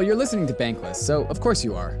user? Well, you're listening to Bankless, so of course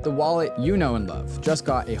you are. The wallet you know and love just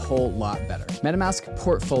got a whole lot better. MetaMask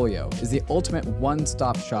Portfolio is the ultimate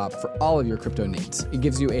one-stop shop for all of your crypto needs. It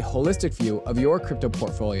gives you a holistic view of your crypto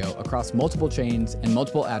portfolio across multiple chains and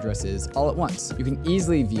multiple addresses all at once. You can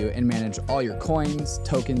easily view and manage all your coins,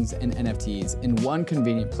 tokens, and NFTs in one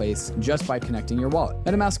convenient place just by connecting your wallet.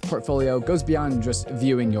 MetaMask Portfolio goes beyond just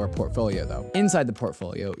viewing your portfolio, though. Inside the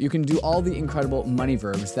portfolio, you can do all the incredible money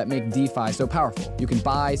verbs that make DeFi so powerful. You can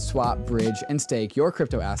buy, swap, bridge, and stake your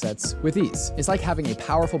crypto assets with ease. It's like having a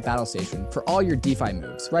powerful battle station for all your DeFi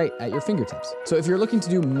moves right at your fingertips. So if you're looking to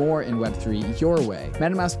do more in Web3 your way,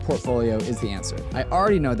 MetaMask Portfolio is the answer. I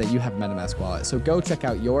already know that you have MetaMask wallet, so go check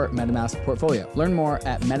out your MetaMask portfolio. Learn more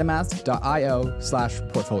at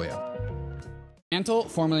metamask.io/portfolio. MANTLE,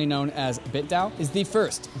 formerly known as BitDAO, is the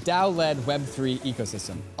first DAO-led Web3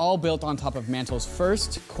 ecosystem, all built on top of MANTLE's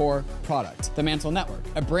first core product, the MANTLE Network,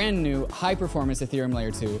 a brand new high-performance Ethereum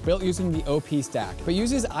Layer 2 built using the OP stack, but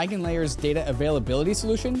uses EigenLayer's data availability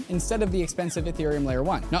solution instead of the expensive Ethereum Layer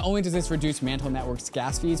 1. Not only does this reduce MANTLE Network's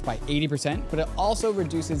gas fees by 80%, but it also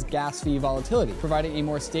reduces gas fee volatility, providing a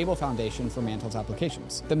more stable foundation for MANTLE's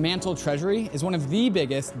applications. The MANTLE Treasury is one of the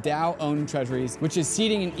biggest DAO-owned treasuries, which is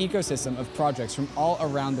seeding an ecosystem of projects from from all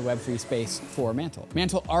around the Web3 space for MANTLE.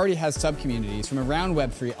 MANTLE already has sub-communities from around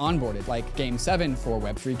Web3 onboarded, like Game7 for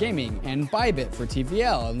Web3 gaming, and Bybit for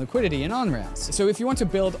TVL and liquidity and on-ramps. So if you want to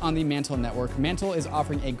build on the MANTLE network, MANTLE is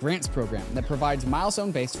offering a grants program that provides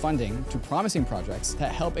milestone-based funding to promising projects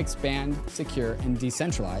that help expand, secure, and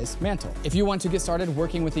decentralize MANTLE. If you want to get started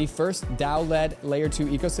working with the first DAO-led Layer 2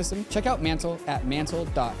 ecosystem, check out MANTLE at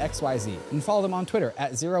mantle.xyz and follow them on Twitter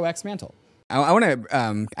at 0xmantle. I want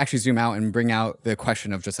to actually zoom out and bring out the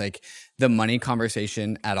question of just like the money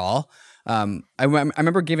conversation at all. I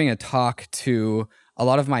remember giving a talk to a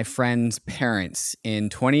lot of my friends' parents in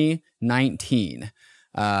 2019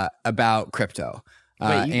 about crypto.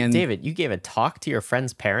 Wait, and David, you gave a talk to your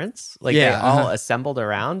friends' parents? Like yeah, they all assembled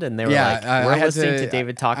around and they were like, we're listening to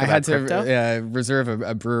David talk about crypto? I had to reserve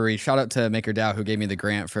a brewery. Shout out to MakerDAO who gave me the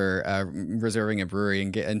grant for reserving a brewery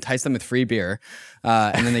and entice them with free beer.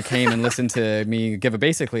 And then they came and listened to me give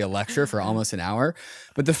basically a lecture for almost an hour.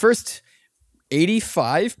 But the first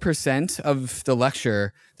 85% of the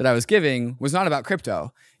lecture that I was giving was not about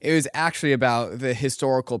crypto. It was actually about the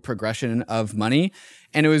historical progression of money.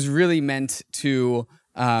 And it was really meant to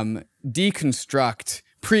deconstruct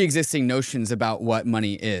pre-existing notions about what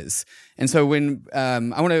money is. And so when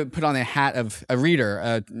I want to put on the hat of a reader,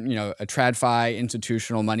 a TradFi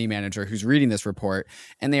institutional money manager who's reading this report,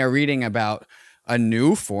 and they are reading about a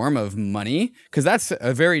new form of money, because that's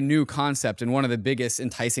a very new concept. And one of the biggest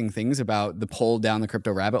enticing things about the pull down the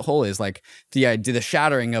crypto rabbit hole is like the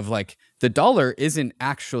shattering of like the dollar isn't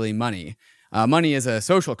actually money. Money is a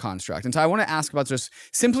social construct. And so I want to ask about just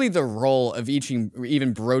simply the role of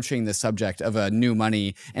even broaching the subject of a new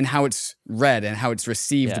money and how it's read and how it's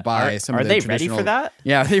received by some of the traditional... Are they ready for that?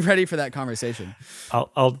 Yeah, are they ready for that conversation?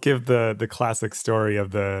 I'll give the classic story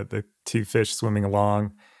of the two fish swimming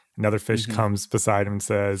along. Another fish comes beside him and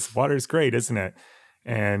says, "Water's great, isn't it?"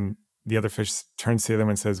 And the other fish turns to the other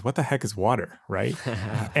one and says, "What the heck is water?" Right?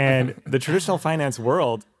 And the traditional finance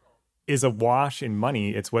world is awash in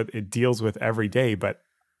money. It's what it deals with every day. But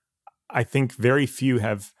I think very few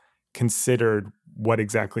have considered what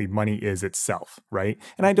exactly money is itself, right?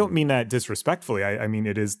 And I don't mean that disrespectfully. I mean,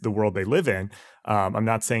 it is the world they live in. I'm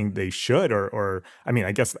not saying they should, or I mean,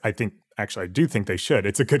 I do think they should.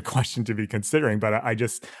 It's a good question to be considering, but I'm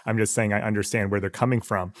just saying I understand where they're coming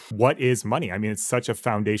from. What is money? I mean, it's such a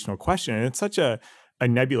foundational question, and it's such a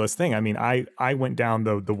nebulous thing. I mean, I went down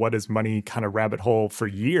the what is money kind of rabbit hole for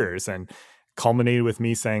years, and culminated with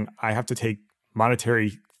me saying I have to take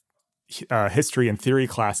monetary history and theory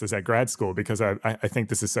classes at grad school because I think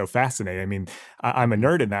this is so fascinating. I mean, I'm a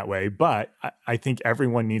nerd in that way, but I think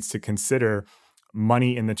everyone needs to consider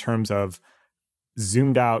money in the terms of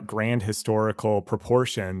zoomed out grand historical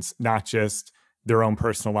proportions, not just their own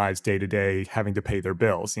personal lives day to day having to pay their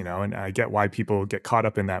bills, and I get why people get caught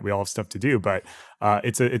up in that. We all have stuff to do, but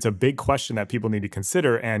it's a big question that people need to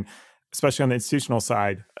consider. And especially on the institutional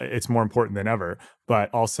side, it's more important than ever,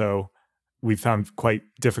 but also we found quite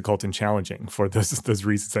difficult and challenging for those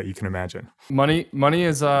reasons that you can imagine. Money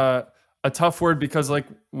is a tough word because like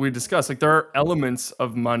we discussed, like there are elements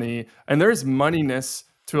of money and there's moneyness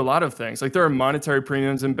to a lot of things. Like there are monetary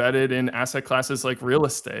premiums embedded in asset classes like real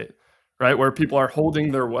estate, right? Where people are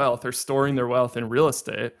holding their wealth or storing their wealth in real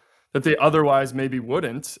estate that they otherwise maybe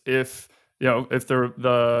wouldn't if they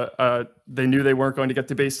knew they weren't going to get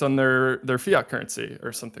debased on their fiat currency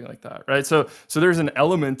or something like that, right? So there's an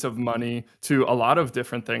element of money to a lot of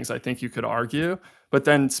different things I think you could argue, but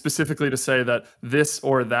then specifically to say that this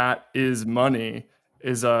or that is money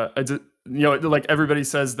is like everybody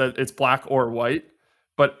says that it's black or white,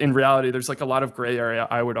 but in reality, there's like a lot of gray area,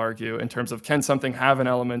 I would argue, in terms of can something have an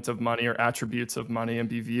element of money or attributes of money and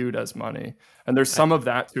be viewed as money? And there's some of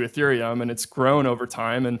that to Ethereum, and it's grown over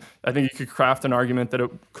time. And I think you could craft an argument that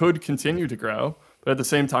it could continue to grow, but at the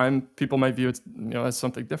same time, people might view it, as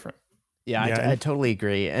something different. Yeah, I totally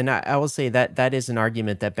agree. And I will say that is an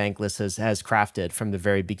argument that Bankless has crafted from the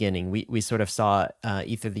very beginning. We sort of saw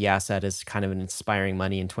Ether, the asset, as kind of an inspiring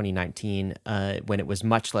money in 2019 when it was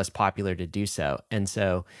much less popular to do so. And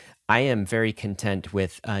so I am very content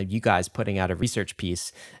with you guys putting out a research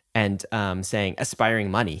piece and saying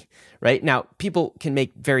aspiring money, right? Now, people can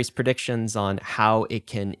make various predictions on how it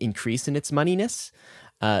can increase in its moneyness.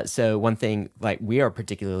 So one thing like we are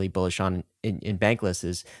particularly bullish on in Bankless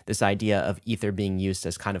is this idea of Ether being used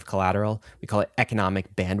as kind of collateral. We call it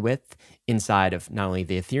economic bandwidth inside of not only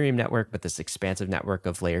the Ethereum network, but this expansive network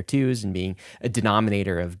of layer 2s, and being a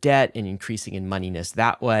denominator of debt and increasing in moneyness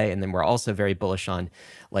that way. And then we're also very bullish on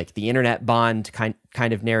like the internet bond kind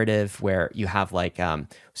of narrative, where you have like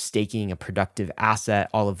staking a productive asset.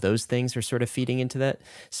 All of those things are sort of feeding into that.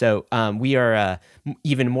 So we are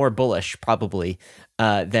even more bullish probably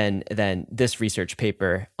than this research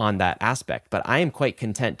paper on that aspect. But I am quite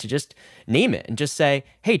content to just name it and just say,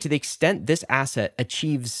 hey, to the extent this asset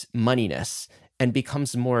achieves moneyness and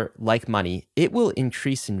becomes more like money, it will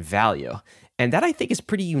increase in value. And that I think is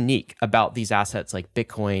pretty unique about these assets like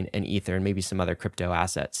Bitcoin and Ether and maybe some other crypto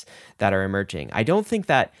assets that are emerging. I don't think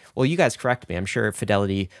that, well, you guys correct me, I'm sure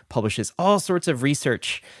Fidelity publishes all sorts of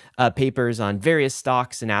research papers on various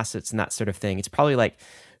stocks and assets and that sort of thing. It's probably like,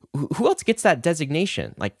 who else gets that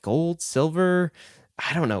designation? Like gold, silver,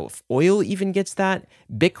 I don't know if oil even gets that,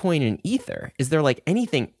 Bitcoin and Ether. Is there like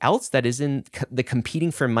anything else that is in the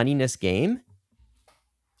competing for moneyness game?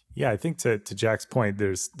 Yeah, I think to Jack's point,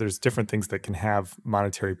 there's different things that can have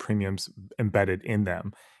monetary premiums embedded in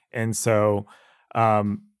them. And so,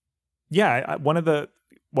 one of the,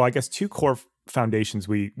 well, I guess two core foundations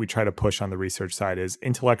we try to push on the research side is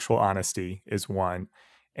intellectual honesty is one,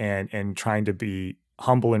 and trying to be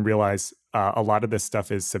humble and realize a lot of this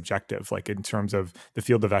stuff is subjective. Like in terms of the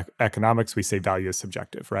field of economics, we say value is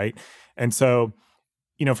subjective, right? And so,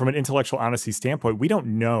 from an intellectual honesty standpoint, we don't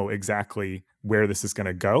know exactly where this is going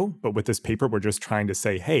to go. But with this paper, we're just trying to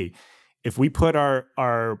say, hey, if we put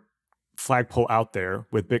our flagpole out there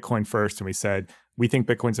with Bitcoin first, and we said, we think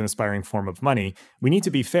Bitcoin's an aspiring form of money, we need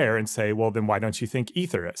to be fair and say, well, then why don't you think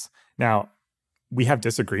Ether is? Now, we have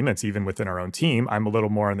disagreements even within our own team. I'm a little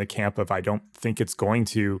more in the camp of I don't think it's going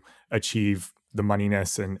to achieve the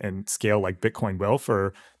moneyness and scale like Bitcoin will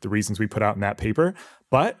for the reasons we put out in that paper.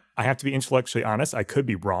 But I have to be intellectually honest. I could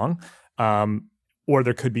be wrong. Or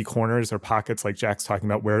there could be corners or pockets like Jack's talking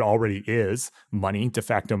about where it already is money, de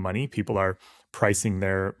facto money. People are pricing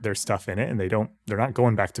their stuff in it, and they're not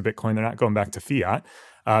going back to Bitcoin. They're not going back to fiat.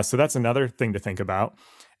 So that's another thing to think about.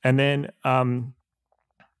 And then,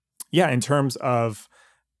 in terms of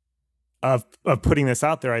putting this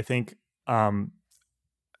out there, I think one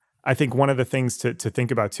of the things to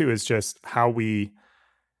think about too is just how we.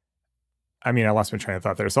 I mean, I lost my train of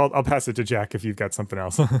thought there, so I'll pass it to Jack if you've got something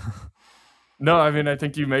else. No, I mean, I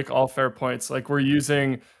think you make all fair points. Like we're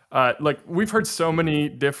using, we've heard so many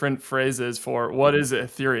different phrases for what is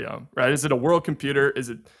Ethereum, right? Is it a world computer? Is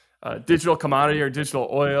it a digital commodity or digital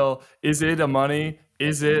oil? Is it a money?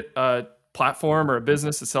 Is it a platform or a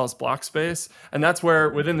business that sells block space? And that's where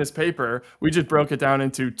within this paper, we just broke it down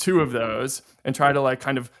into two of those and try to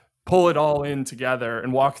kind of pull it all in together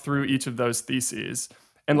and walk through each of those theses.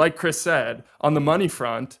 And like Chris said, on the money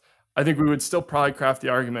front, I think we would still probably craft the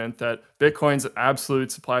argument that Bitcoin's absolute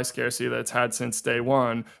supply scarcity that it's had since day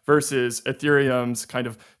one versus Ethereum's kind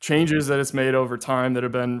of changes that it's made over time that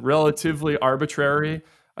have been relatively arbitrary.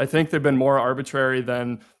 I think they've been more arbitrary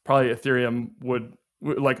than probably Ethereum would,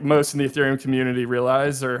 like most in the Ethereum community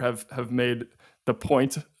realize or have made the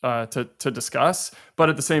point to discuss. But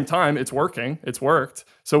at the same time, it's working. It's worked.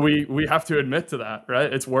 So we have to admit to that,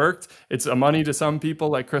 right? It's worked. It's a money to some people,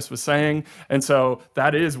 like Chris was saying. And so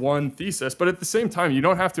that is one thesis. But at the same time, you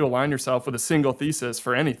don't have to align yourself with a single thesis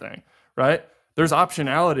for anything, right? There's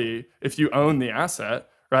optionality if you own the asset,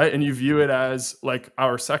 right? And you view it as like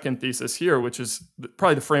our second thesis here, which is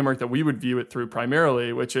probably the framework that we would view it through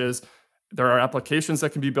primarily, which is there are applications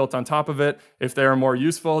that can be built on top of it. If they are more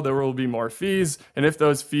useful, there will be more fees. And if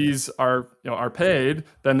those fees are paid,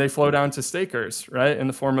 then they flow down to stakers, right? In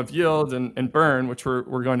the form of yield and burn, which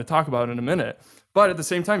we're going to talk about in a minute. But at the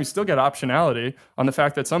same time, you still get optionality on the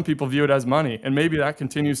fact that some people view it as money, and maybe that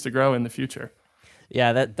continues to grow in the future.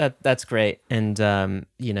 Yeah, that's great. And,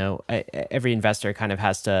 every investor kind of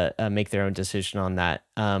has to make their own decision on that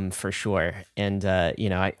for sure. And,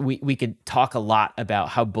 we could talk a lot about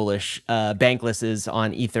how bullish Bankless is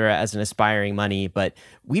on Ether as an aspiring money, but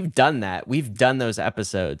we've done that. We've done those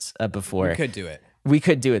episodes before. We could do it. We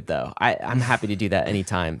could do it, though. I'm happy to do that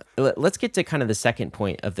anytime. Let's get to kind of the second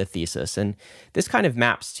point of the thesis. And this kind of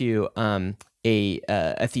maps to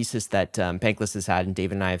a thesis that Bankless has had and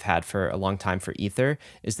David and I have had for a long time for Ether,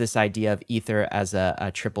 is this idea of Ether as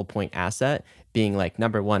a triple point asset. being like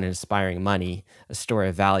number one, an aspiring money, a store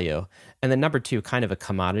of value. And then number two, kind of a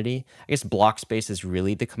commodity. I guess block space is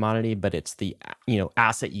really the commodity, but it's the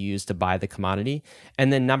asset you use to buy the commodity.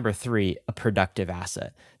 And then number three, a productive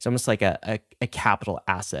asset. It's almost like a capital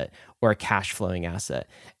asset or a cash flowing asset.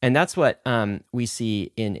 And that's what we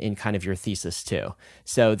see in kind of your thesis too.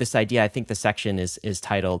 So this idea, I think the section is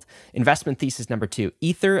titled Investment Thesis Number 2,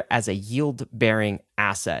 Ether as a Yield Bearing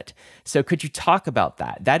Asset. So could you talk about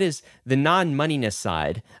that? That is the non-moneyness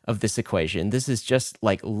side of this equation. This is just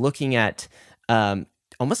like looking at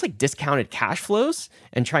almost like discounted cash flows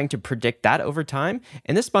and trying to predict that over time.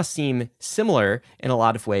 And this must seem similar in a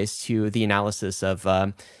lot of ways to the analysis of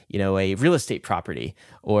a real estate property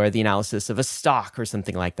or the analysis of a stock or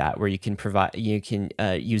something like that, where you can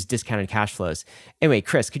use discounted cash flows. Anyway,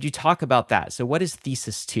 Chris, could you talk about that? So what is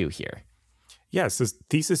thesis 2 here? Yes, so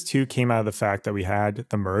thesis 2 came out of the fact that we had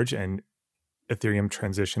the merge and Ethereum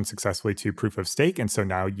transitioned successfully to proof of stake. And so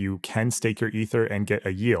now you can stake your Ether and get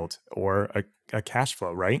a yield or a cash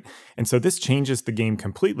flow, right? And so this changes the game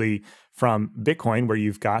completely from Bitcoin, where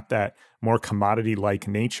you've got that more commodity-like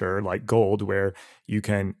nature, like gold, where you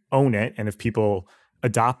can own it. And if people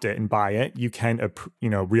adopt it and buy it, you can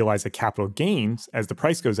realize a capital gains as the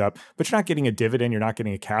price goes up, but you're not getting a dividend, you're not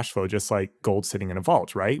getting a cash flow, just like gold sitting in a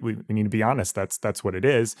vault, right? We need to be honest, that's what it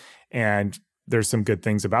is. And there's some good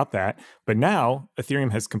things about that. But now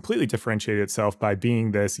Ethereum has completely differentiated itself by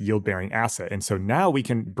being this yield-bearing asset. And so now we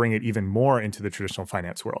can bring it even more into the traditional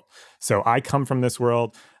finance world. So I come from this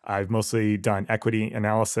world. I've mostly done equity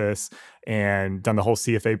analysis and done the whole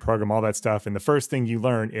CFA program, all that stuff. And the first thing you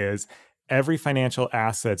learn is every financial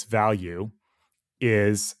asset's value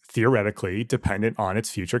is theoretically dependent on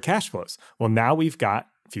its future cash flows. Well, now we've got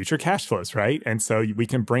future cash flows, right? And so we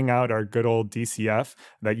can bring out our good old DCF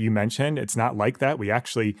that you mentioned. It's not like that. We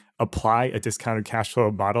actually apply a discounted cash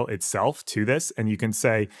flow model itself to this. And you can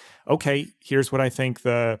say, okay, here's what I think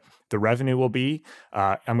the revenue will be.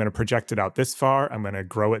 I'm going to project it out this far. I'm going to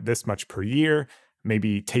grow it this much per year,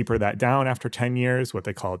 maybe taper that down after 10 years. What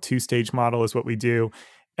they call a two-stage model is what we do.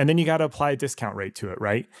 And then you got to apply a discount rate to it,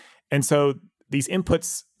 right? And so these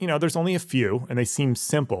inputs, there's only a few and they seem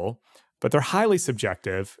simple, but they're highly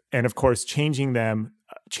subjective. And of course, changing them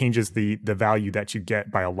changes the value that you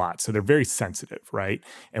get by a lot. So they're very sensitive, right?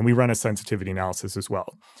 And we run a sensitivity analysis as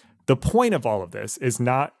well. The point of all of this is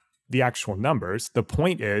not the actual numbers. The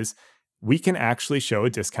point is we can actually show a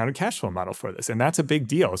discounted cash flow model for this. And that's a big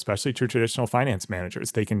deal, especially to traditional finance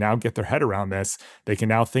managers. They can now get their head around this. They can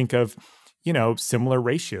now think of similar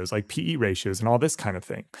ratios like PE ratios and all this kind of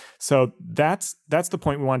thing. So that's the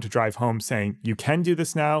point we wanted to drive home, saying you can do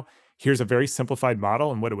this now. Here's a very simplified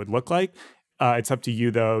model and what it would look like. It's up to you,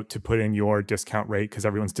 though, to put in your discount rate because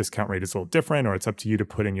everyone's discount rate is a little different, or it's up to you to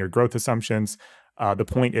put in your growth assumptions. The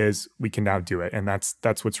point is we can now do it. And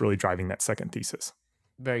that's what's really driving that second thesis.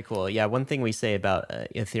 Very cool. Yeah, one thing we say about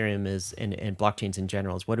Ethereum is, and blockchains in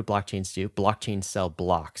general, is what do blockchains do? Blockchains sell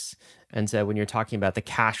blocks. And so when you're talking about the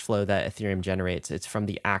cash flow that Ethereum generates, it's from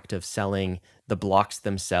the act of selling the blocks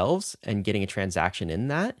themselves and getting a transaction in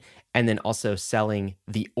that, and then also selling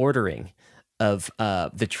the ordering of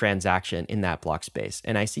the transaction in that block space.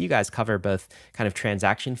 And I see you guys cover both kind of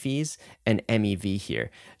transaction fees and MEV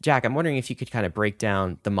here. Jack, I'm wondering if you could kind of break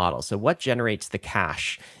down the model. So what generates the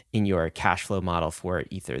cash in your cash flow model for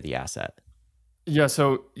Ether, the asset? Yeah,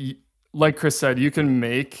 so like Chris said, you can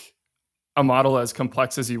make a model as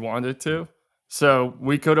complex as you want it to. So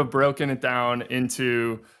we could have broken it down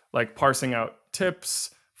into like parsing out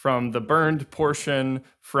tips from the burned portion,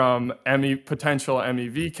 from potential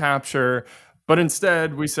MEV capture. But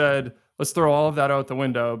instead, we said, let's throw all of that out the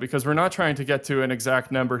window because we're not trying to get to an exact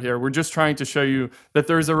number here. We're just trying to show you that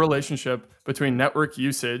there's a relationship between network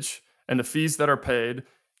usage and the fees that are paid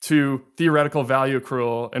to theoretical value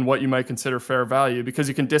accrual and what you might consider fair value, because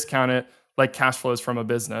you can discount it like cash flows from a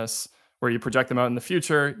business where you project them out in the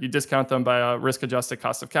future, you discount them by a risk-adjusted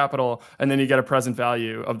cost of capital, and then you get a present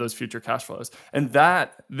value of those future cash flows. And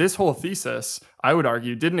this whole thesis, I would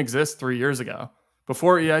argue, didn't exist 3 years ago.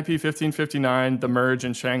 Before EIP 1559, the merge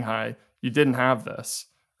in Shanghai, you didn't have this,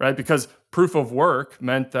 right? Because proof of work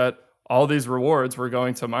meant that all these rewards were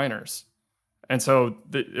going to miners. And so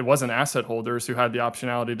it wasn't asset holders who had the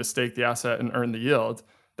optionality to stake the asset and earn the yield.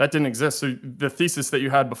 That didn't exist. So the thesis that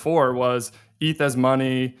you had before was ETH as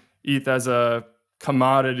money, ETH as a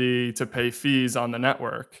commodity to pay fees on the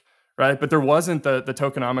network, right? But there wasn't the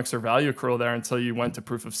tokenomics or value accrual there until you went to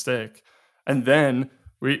proof of stake. And then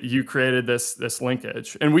You created this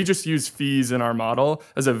linkage. And we just use fees in our model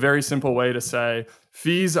as a very simple way to say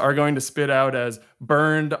fees are going to spit out as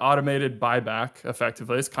burned automated buyback,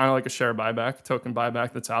 effectively. It's kind of like a share buyback, token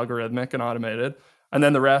buyback that's algorithmic and automated. And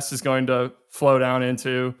then the rest is going to flow down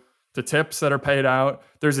into the tips that are paid out.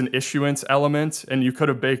 There's an issuance element, and you could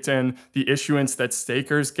have baked in the issuance that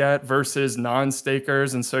stakers get versus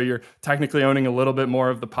non-stakers. And so you're technically owning a little bit more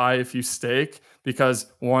of the pie if you stake, because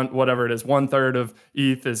whatever it is, 1/3 of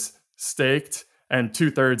ETH is staked and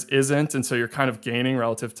 2/3 isn't. And so you're kind of gaining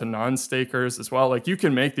relative to non-stakers as well. Like, you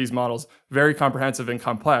can make these models very comprehensive and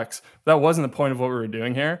complex. That wasn't the point of what we were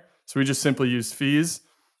doing here. So we just simply used fees.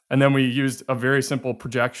 And then we used a very simple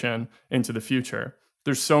projection into the future.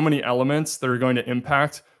 There's so many elements that are going to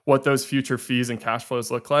impact what those future fees and cash flows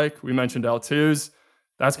look like. We mentioned L2s.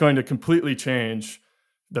 That's going to completely change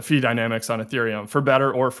the fee dynamics on Ethereum, for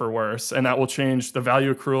better or for worse. And that will change the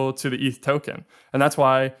value accrual to the ETH token. And that's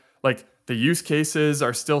why, like, the use cases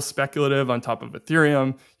are still speculative on top of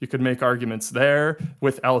Ethereum. You could make arguments there.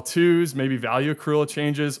 With L2s, maybe value accrual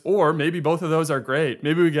changes, or maybe both of those are great.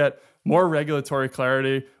 Maybe we get more regulatory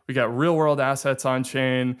clarity. We got real world assets on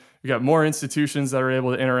chain. We got more institutions that are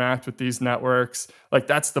able to interact with these networks. Like,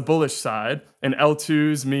 that's the bullish side. And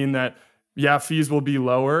L2s mean that, yeah, fees will be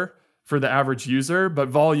lower for the average user, but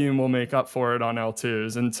volume will make up for it on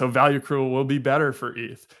L2s. And so value accrual will be better for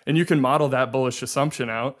ETH. And you can model that bullish assumption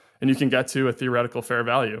out, and you can get to a theoretical fair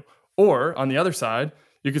value. Or on the other side,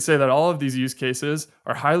 you could say that all of these use cases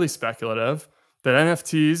are highly speculative, that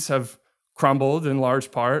NFTs have crumbled in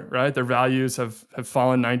large part, right? Their values have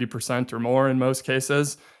fallen 90% or more in most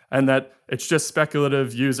cases, and that it's just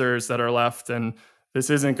speculative users that are left, and this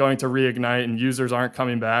isn't going to reignite, and users aren't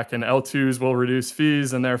coming back, and L2s will reduce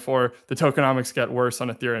fees, and therefore the tokenomics get worse on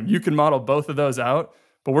Ethereum. You can model both of those out,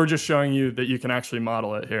 but we're just showing you that you can actually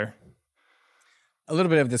model it here. A little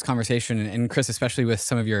bit of this conversation, and Chris, especially with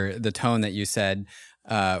some of the tone that you said,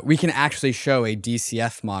 we can actually show a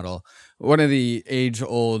DCF model. One of the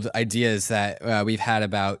age-old ideas that we've had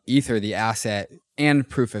about Ether, the asset, and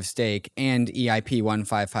proof of stake, and EIP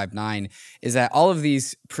 1559 is that all of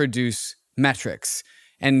these produce metrics.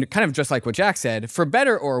 And kind of just like what Jack said, for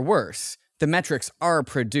better or worse, the metrics are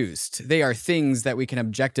produced. They are things that we can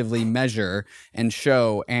objectively measure and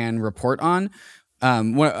show and report on.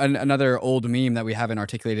 Another old meme that we haven't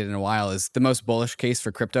articulated in a while is the most bullish case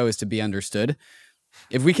for crypto is to be understood.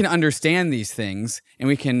 If we can understand these things and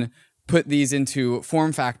we can put these into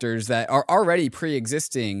form factors that are already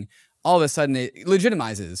pre-existing, all of a sudden it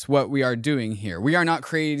legitimizes what we are doing here. We are not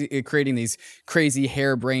creating these crazy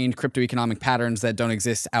harebrained cryptoeconomic patterns that don't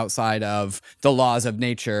exist outside of the laws of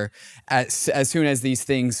nature. As soon as these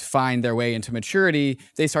things find their way into maturity,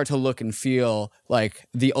 they start to look and feel like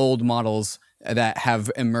the old models that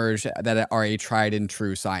have emerged that are a tried and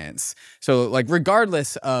true science. So, like,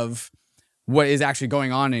 regardless of what is actually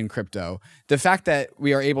going on in crypto, the fact that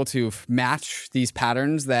we are able to match these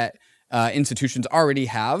patterns that institutions already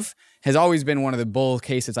have has always been one of the bull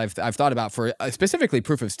cases I've thought about for specifically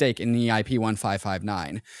proof of stake in the EIP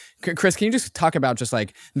 1559. Chris, can you just talk about just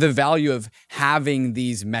like the value of having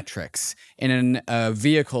these metrics in a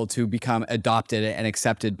vehicle to become adopted and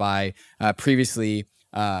accepted by previously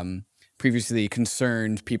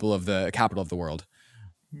concerned people of the capital of the world?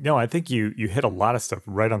 No, I think you hit a lot of stuff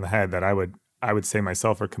right on the head that I would say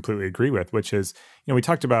myself or completely agree with, which is, we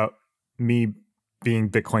talked about me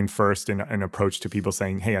being Bitcoin first in an approach to people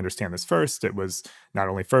saying, hey, understand this first. It was not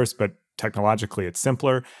only first, but technologically it's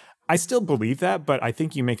simpler. I still believe that, but I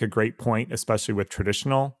think you make a great point, especially with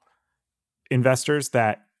traditional investors,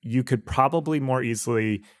 that you could probably more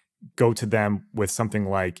easily go to them with something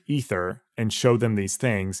like Ether and show them these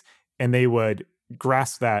things, and they would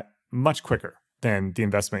grasp that much quicker than the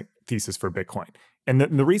investment thesis for Bitcoin. And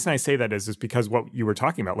the reason I say that is because what you were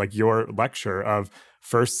talking about, like your lecture of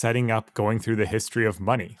first setting up, going through the history of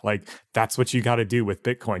money, like that's what you got to do with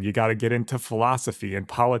Bitcoin. You got to get into philosophy and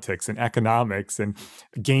politics and economics and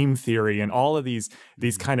game theory and all of these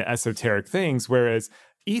kind of esoteric things. Whereas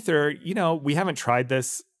Ether, we haven't tried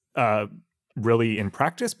this really in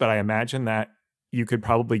practice, but I imagine that you could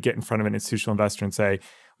probably get in front of an institutional investor and say,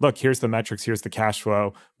 look, here's the metrics, here's the cash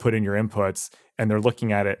flow, put in your inputs, and they're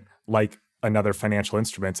looking at it like another financial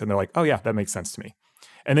instruments, and they're like, oh yeah, that makes sense to me.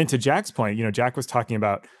 And then to Jack's point, Jack was talking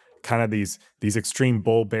about kind of these extreme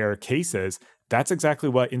bull bear cases. That's exactly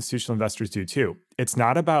what institutional investors do too. It's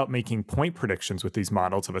not about making point predictions with these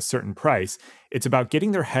models of a certain price. It's about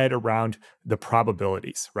getting their head around the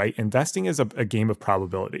probabilities, right? Investing is a game of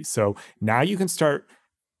probabilities. So now you can start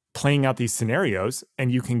playing out these scenarios,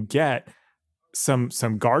 and you can get some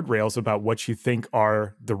guardrails about what you think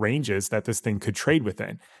are the ranges that this thing could trade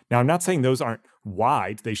within. Now, I'm not saying those aren't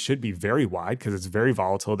wide. They should be very wide because it's very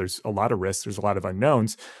volatile. There's a lot of risks. There's a lot of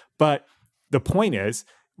unknowns. But the point is,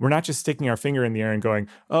 we're not just sticking our finger in the air and going,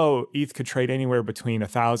 oh, ETH could trade anywhere between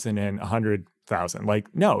 1,000 and 100,000. Like,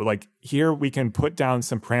 no, like here we can put down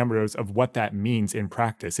some parameters of what that means in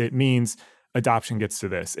practice. It means adoption gets to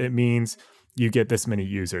this. It means you get this many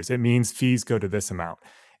users. It means fees go to this amount.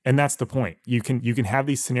 And that's the point. You can have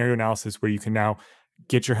these scenario analysis where you can now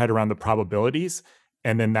get your head around the probabilities,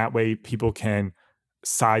 and then that way people can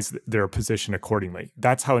size their position accordingly.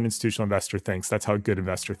 That's how an institutional investor thinks. That's how a good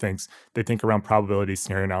investor thinks. They think around probability,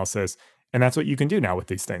 scenario analysis, and that's what you can do now with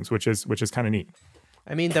these things, which is kind of neat.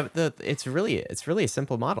 I mean, it's really a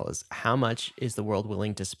simple model. Is how much is the world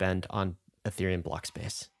willing to spend on Ethereum block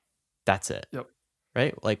space? That's it. Yep.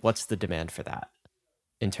 Right? Like, what's the demand for that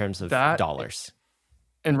in terms of dollars?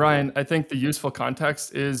 And Ryan, I think the useful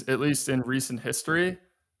context is, at least in recent history,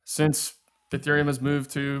 since Ethereum has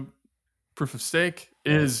moved to proof of stake,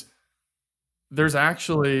 is there's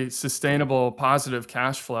actually sustainable positive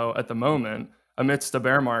cash flow at the moment amidst a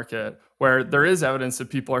bear market where there is evidence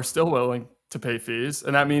that people are still willing to pay fees.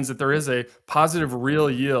 And that means that there is a positive real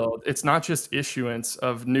yield. It's not just issuance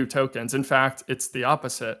of new tokens. In fact, it's the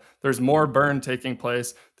opposite. There's more burn taking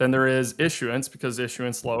place than there is issuance, because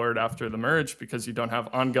issuance lowered after the merge because you don't have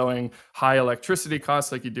ongoing high electricity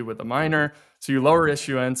costs like you do with a miner. So you lower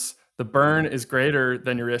issuance, the burn is greater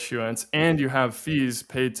than your issuance, and you have fees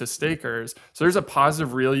paid to stakers. So there's a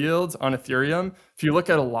positive real yield on Ethereum. If you look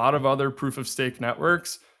at a lot of other proof of stake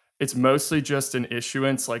networks, it's mostly just an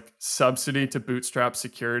issuance, like subsidy to bootstrap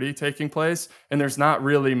security taking place. And there's not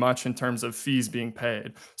really much in terms of fees being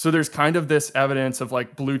paid. So there's kind of this evidence of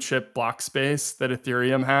like blue chip block space that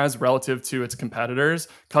Ethereum has relative to its competitors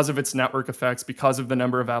because of its network effects, because of the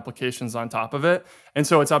number of applications on top of it. And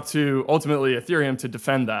so it's up to ultimately Ethereum to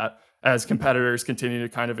defend that as competitors continue to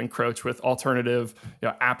kind of encroach with alternative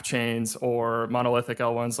app chains or monolithic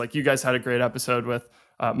L1s. Like you guys had a great episode with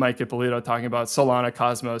Mike Ippolito talking about Solana,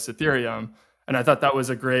 Cosmos, Ethereum. And I thought that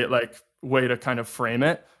was a great way to kind of frame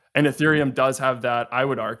it. And Ethereum does have that, I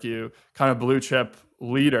would argue, kind of blue chip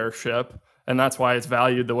leadership. And that's why it's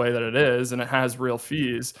valued the way that it is. And it has real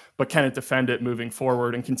fees, but can it defend it moving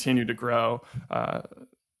forward and continue to grow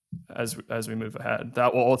as we move ahead?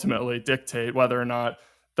 That will ultimately dictate whether or not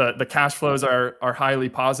the cash flows are highly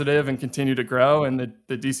positive and continue to grow. And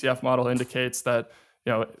the DCF model indicates that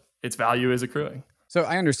its value is accruing. So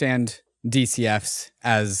I understand DCFs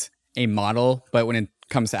as a model, but when it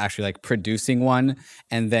comes to actually producing one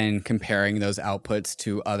and then comparing those outputs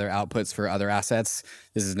to other outputs for other assets,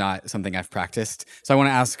 this is not something I've practiced. So I want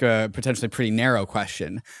to ask a potentially pretty narrow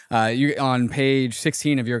question. On page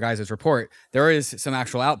 16 of your guys' report, there is some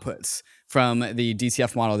actual outputs from the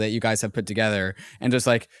DCF model that you guys have put together. And just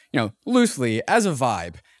loosely, as a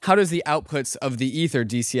vibe, how does the outputs of the Ether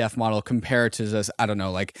DCF model compare to just, I don't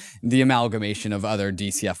know, the amalgamation of other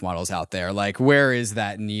DCF models out there? Where is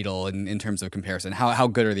that needle in terms of comparison? How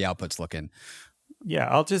good are the outputs looking? Yeah,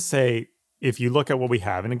 I'll just say, if you look at what we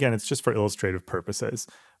have, and again, it's just for illustrative purposes,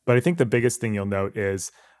 but I think the biggest thing you'll note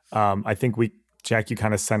is, I think Jack, you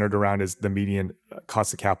kind of centered around is the median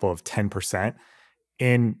cost of capital of 10%.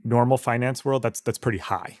 In normal finance world, that's pretty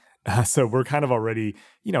high. So we're kind of already,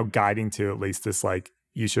 guiding to at least this,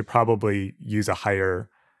 you should probably use a higher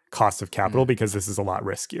cost of capital because this is a lot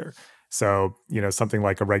riskier. So, something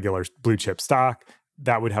like a regular blue chip stock,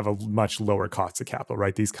 that would have a much lower cost of capital,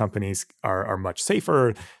 right? These companies are much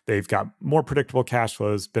safer. They've got more predictable cash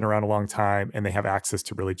flows, been around a long time, and they have access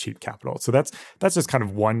to really cheap capital. So that's just kind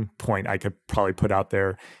of one point I could probably put out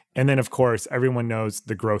there. And then, of course, everyone knows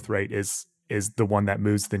the growth rate is the one that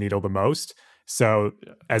moves the needle the most. So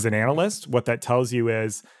as an analyst, what that tells you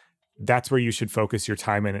is that's where you should focus your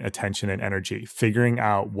time and attention and energy, figuring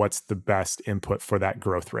out what's the best input for that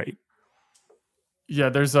growth rate. Yeah,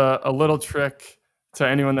 there's a little trick to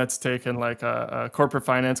anyone that's taken a corporate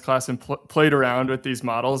finance class and played around with these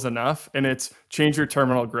models enough, and it's change your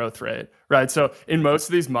terminal growth rate, right? So in most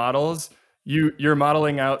of these models, you're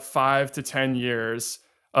modeling out 5 to 10 years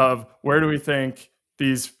of where do we think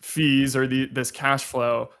these fees or this cash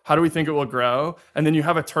flow, how do we think it will grow? And then you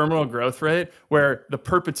have a terminal growth rate where the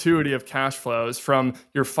perpetuity of cash flows from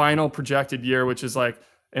your final projected year, which is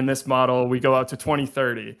in this model, we go out to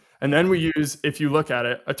 2030. And then we use, if you look at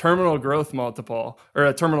it, a terminal growth multiple or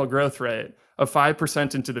a terminal growth rate of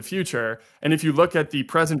 5% into the future. And if you look at the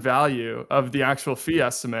present value of the actual fee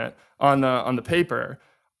estimate on the paper,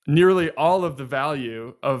 nearly all of the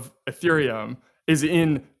value of Ethereum is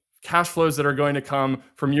in cash flows that are going to come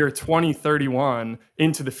from year 2031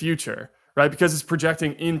 into the future, right? Because it's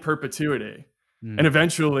projecting in perpetuity. And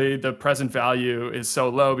eventually the present value is so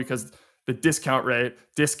low because the discount rate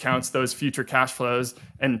discounts those future cash flows,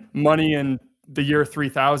 and money in the year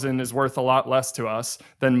 3000 is worth a lot less to us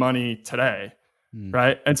than money today,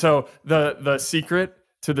 right? And so the secret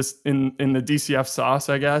to this in the DCF sauce,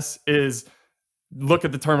 I guess, is look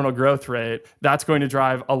at the terminal growth rate. That's going to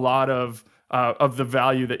drive a lot of the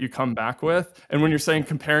value that you come back with. And when you're saying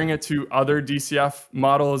comparing it to other DCF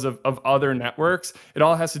models of other networks, it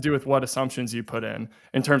all has to do with what assumptions you put in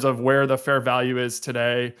terms of where the fair value is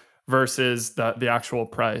today versus the actual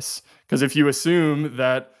price. Because if you assume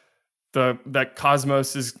that that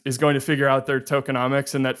Cosmos is going to figure out their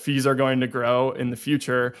tokenomics and that fees are going to grow in the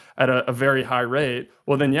future at a very high rate,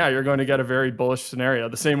 well then yeah, you're going to get a very bullish scenario,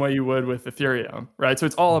 the same way you would with Ethereum, right? So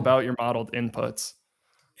it's all about your modeled inputs.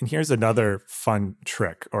 And here's another fun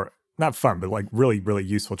trick, or not fun, but like really, really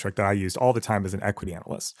useful trick that I used all the time as an equity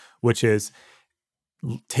analyst, which is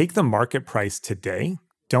take the market price today.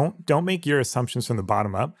 Don't make your assumptions from the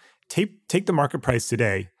bottom up. Take the market price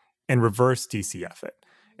today and reverse DCF it.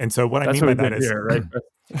 And so what I mean by that is, here, right?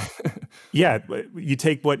 yeah, you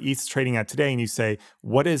take what ETH's trading at today and you say,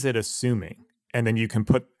 what is it assuming? And then you can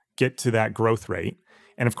get to that growth rate.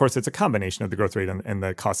 And of course, it's a combination of the growth rate and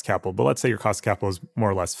the cost of capital. But let's say your cost of capital is more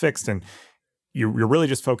or less fixed and you're really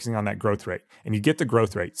just focusing on that growth rate. And you get the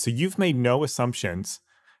growth rate. So you've made no assumptions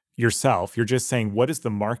yourself. You're just saying, what is the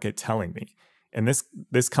market telling me? And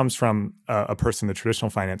this comes from a person in the traditional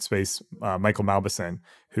finance space, Michael Malbison,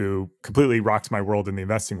 who completely rocked my world in the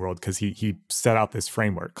investing world because he set out this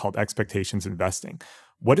framework called expectations investing.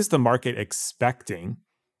 What is the market expecting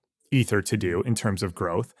Ether to do in terms of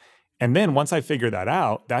growth? And then once I figure that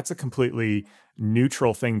out, that's a completely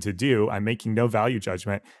neutral thing to do. I'm making no value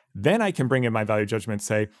judgment. Then I can bring in my value judgment and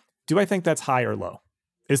say, do I think that's high or low?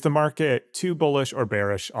 Is the market too bullish or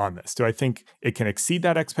bearish on this? Do I think it can exceed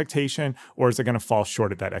that expectation, or is it going to fall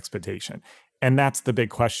short of that expectation? And that's the big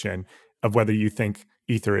question of whether you think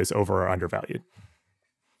Ether is over or undervalued.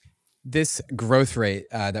 This growth rate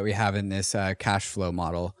that we have in this cash flow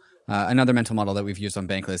model, another mental model that we've used on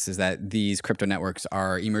Bankless is that these crypto networks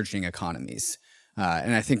are emerging economies.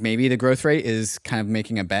 And I think maybe the growth rate is kind of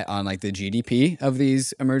making a bet on like the GDP of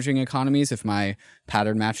these emerging economies, if my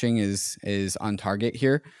pattern matching is on target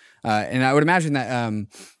here. And I would imagine that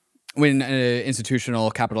when an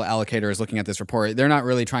institutional capital allocator is looking at this report, they're not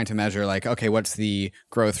really trying to measure like, okay, what's the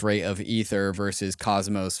growth rate of Ether versus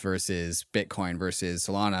Cosmos versus Bitcoin versus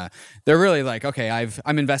Solana. They're really like, okay,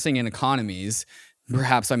 I'm investing in economies.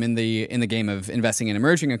 Perhaps I'm in the game of investing in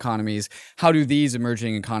emerging economies. How do these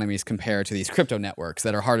emerging economies compare to these crypto networks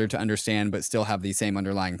that are harder to understand but still have the same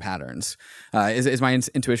underlying patterns? Is my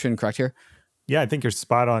intuition correct here? Yeah, I think you're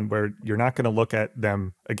spot on, where you're not going to look at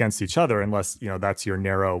them against each other unless that's your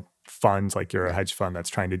narrow funds, like you're a hedge fund that's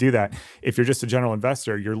trying to do that. If you're just a general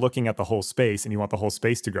investor, you're looking at the whole space and you want the whole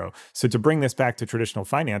space to grow. So to bring this back to traditional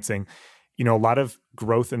financing, a lot of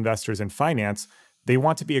growth investors in finance, they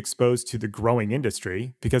want to be exposed to the growing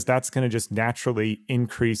industry because that's going to just naturally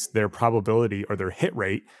increase their probability or their hit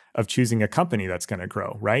rate of choosing a company that's going to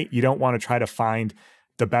grow, right? You don't want to try to find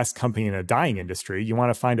the best company in a dying industry. You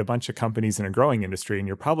want to find a bunch of companies in a growing industry, and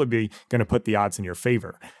you're probably going to put the odds in your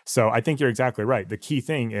favor. So I think you're exactly right. The key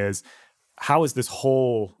thing is, how is this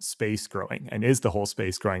whole space growing? And is the whole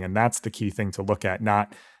space growing? And that's the key thing to look at,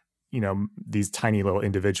 not, these tiny little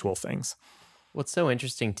individual things. What's so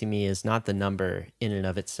interesting to me is not the number in and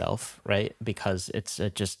of itself, right? Because it's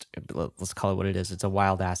just, let's call it what it is. It's a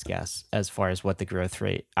wild ass guess as far as what the growth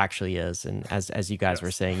rate actually is. And as you guys were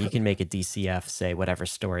saying, you can make a DCF say whatever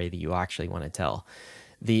story that you actually want to tell.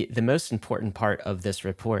 The most important part of this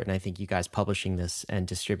report, and I think you guys publishing this and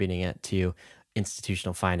distributing it to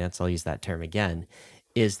institutional finance, I'll use that term again,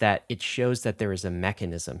 is that it shows that there is a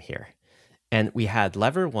mechanism here. And we had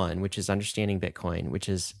lever one, which is understanding Bitcoin, which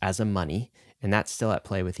is as a money, and that's still at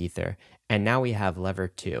play with Ether. And now we have lever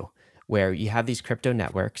two, where you have these crypto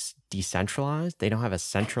networks decentralized. They don't have a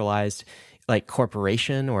centralized like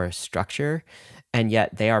corporation or a structure, and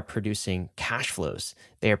yet they are producing cash flows.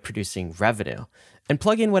 They are producing revenue. And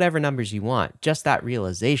plug in whatever numbers you want. Just that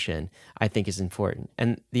realization, I think, is important.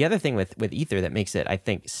 And the other thing with Ether that makes it, I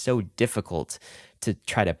think, so difficult to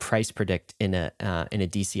try to price predict in a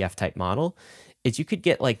DCF type model is you could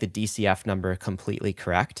get like the DCF number completely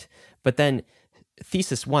correct, but then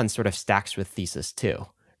thesis one sort of stacks with thesis two,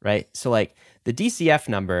 right? So like the DCF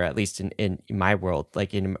number, at least in my world,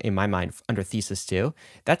 like in my mind under thesis two,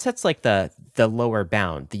 that sets like the lower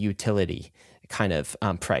bound, the utility kind of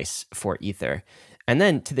price for Ether. And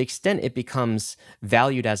then to the extent it becomes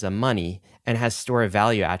valued as a money and has store of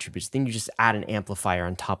value attributes, then you just add an amplifier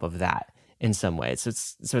on top of that. in some ways.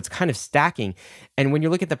 So it's kind of stacking. And when you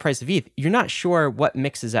look at the price of ETH, you're not sure what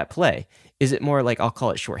mix is at play. Is it more like, I'll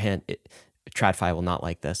call it shorthand, TradFi will not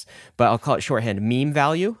like this, but I'll call it shorthand, meme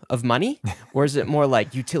value of money? Or is it more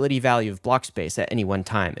like utility value of block space at any one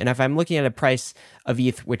time? And if I'm looking at a price of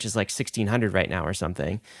ETH, which is like 1,600 right now or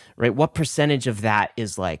something, right? What percentage of that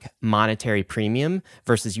is like monetary premium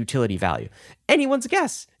versus utility value? Anyone's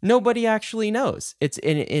guess. Nobody actually knows.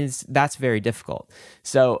 That's very difficult.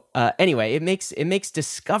 So anyway, it makes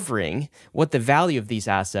discovering what the value of these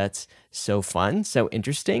assets so fun, so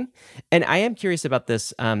interesting. And I am curious about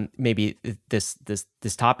this, maybe this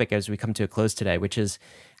topic as we come to a close today, which is,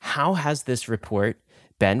 how has this report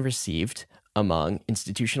been received among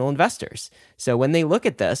institutional investors? So when they look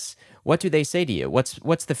at this, what do they say to you?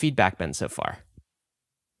 What's the feedback been so far?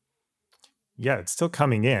 Yeah, it's still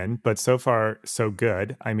coming in, but so far so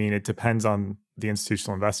good. I mean, it depends on the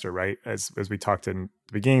institutional investor, right? As we talked in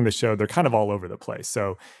the beginning of the show, they're kind of all over the place.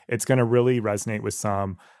 So it's going to really resonate with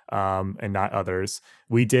some and not others.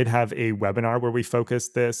 We did have a webinar where we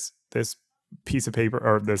focused this piece of paper,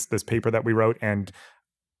 or this paper that we wrote, and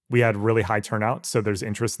we had really high turnout. So there's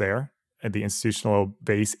interest there. And the institutional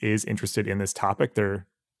base is interested in this topic. They're,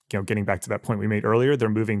 getting back to that point we made earlier, they're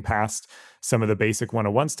moving past some of the basic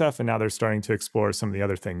 101 stuff, and now they're starting to explore some of the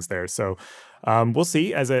other things there. So we'll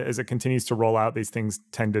see as it continues to roll out. These things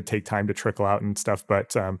tend to take time to trickle out and stuff,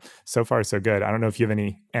 but so far so good. I don't know if you have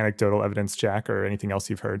any anecdotal evidence, Jack, or anything else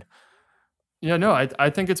you've heard. Yeah, no, I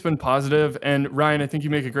think it's been positive. And Ryan, I think you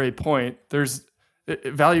make a great point.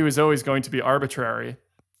 Value is always going to be arbitrary.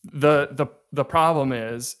 The problem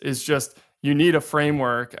is just, you need a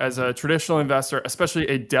framework as a traditional investor, especially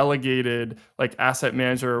a delegated like asset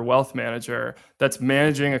manager or wealth manager that's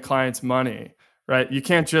managing a client's money, right? You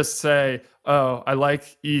can't just say, oh, I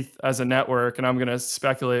like ETH as a network and I'm going to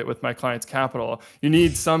speculate with my client's capital. You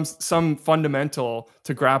need some fundamental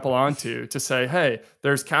to grapple onto to say, hey,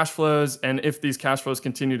 there's cash flows. And if these cash flows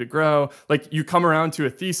continue to grow, like you come around to a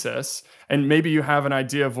thesis and maybe you have an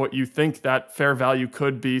idea of what you think that fair value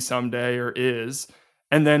could be someday or is.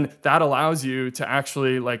 And then that allows you to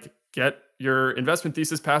actually like get your investment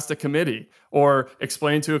thesis past a committee or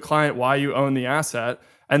explain to a client why you own the asset.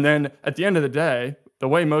 And then at the end of the day, the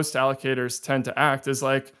way most allocators tend to act is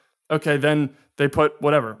like, okay, then they put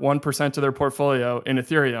whatever, 1% of their portfolio in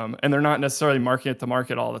Ethereum, and they're not necessarily marking it to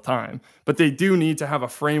market all the time. But they do need to have a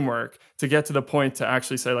framework to get to the point to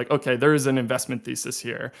actually say like, okay, there is an investment thesis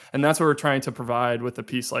here. And that's what we're trying to provide with a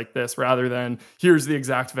piece like this, rather than here's the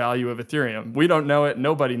exact value of Ethereum. We don't know it,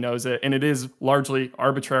 nobody knows it, and it is largely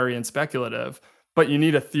arbitrary and speculative, but you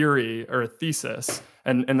need a theory or a thesis.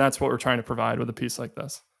 And that's what we're trying to provide with a piece like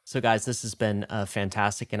this. So guys, this has been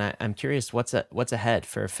fantastic, and I'm curious what's ahead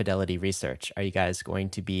for Fidelity Research. Are you guys going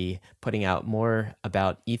to be putting out more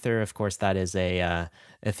about Ether? Of course, that is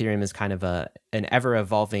Ethereum is kind of an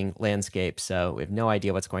ever-evolving landscape, so we have no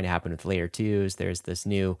idea what's going to happen with layer 2s. There's this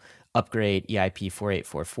new upgrade, EIP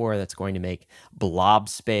 4844, that's going to make blob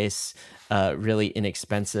space really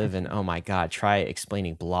inexpensive. And oh my God, try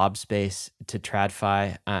explaining blob space to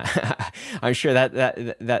TradFi. I'm sure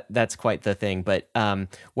that's quite the thing. But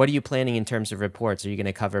what are you planning in terms of reports? Are you going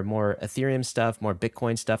to cover more Ethereum stuff, more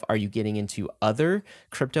Bitcoin stuff? Are you getting into other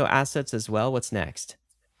crypto assets as well? What's next?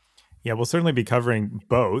 Yeah, we'll certainly be covering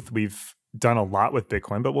both. We've done a lot with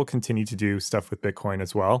Bitcoin, but we'll continue to do stuff with Bitcoin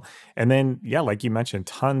as well. And then, yeah, like you mentioned,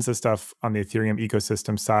 tons of stuff on the Ethereum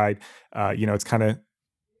ecosystem side. It's kind of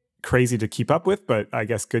crazy to keep up with, but I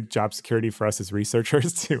guess good job security for us as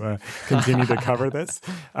researchers to continue to cover this.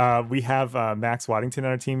 We have Max Waddington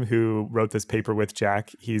on our team who wrote this paper with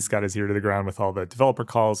Jack. He's got his ear to the ground with all the developer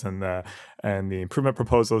calls and the improvement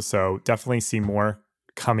proposals. So definitely see more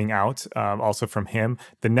coming out also from him.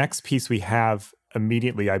 The next piece we have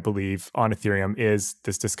immediately, I believe, on Ethereum is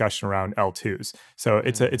this discussion around L2s. So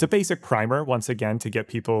it's a basic primer, once again, to get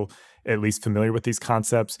people at least familiar with these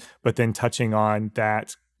concepts, but then touching on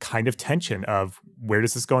that kind of tension of where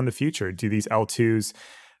does this go in the future? Do these L2s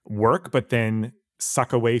work, but then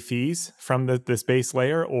suck away fees from this base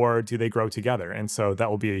layer, or do they grow together? And so that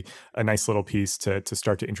will be a nice little piece to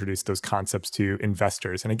start to introduce those concepts to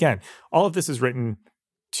investors. And again, all of this is written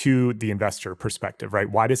to the investor perspective, right?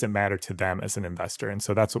 Why does it matter to them as an investor? And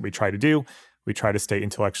so that's what we try to do. We try to stay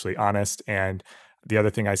intellectually honest. And the other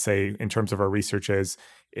thing I say in terms of our research is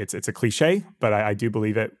it's a cliche, but I do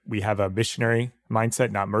believe it. We have a missionary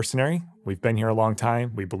mindset, not mercenary. We've been here a long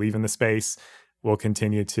time. We believe in the space. We'll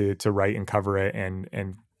continue to write and cover it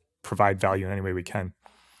and provide value in any way we can.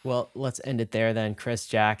 Well, let's end it there then, Chris,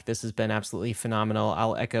 Jack. This has been absolutely phenomenal.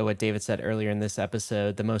 I'll echo what David said earlier in this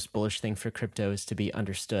episode. The most bullish thing for crypto is to be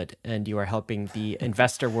understood, and you are helping the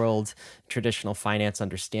investor world, traditional finance,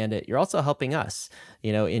 understand it. You're also helping us,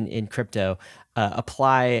 in crypto,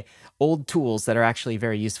 apply old tools that are actually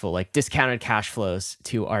very useful, like discounted cash flows,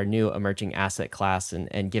 to our new emerging asset class,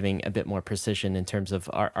 and giving a bit more precision in terms of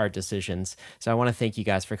our decisions. So I want to thank you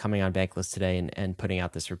guys for coming on Bankless today and putting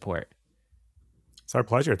out this report. It's our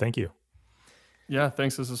pleasure. Thank you. Yeah,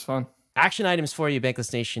 thanks. This was fun. Action items for you,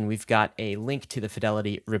 Bankless Nation. We've got a link to the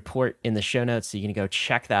Fidelity report in the show notes, so you can go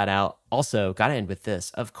check that out. Also, got to end with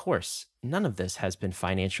this. Of course, none of this has been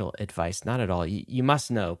financial advice. Not at all. You must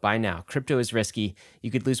know by now, crypto is risky. You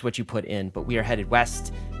could lose what you put in, but we are headed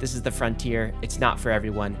west. This is the frontier. It's not for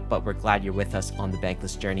everyone, but we're glad you're with us on the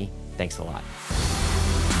Bankless journey. Thanks a lot.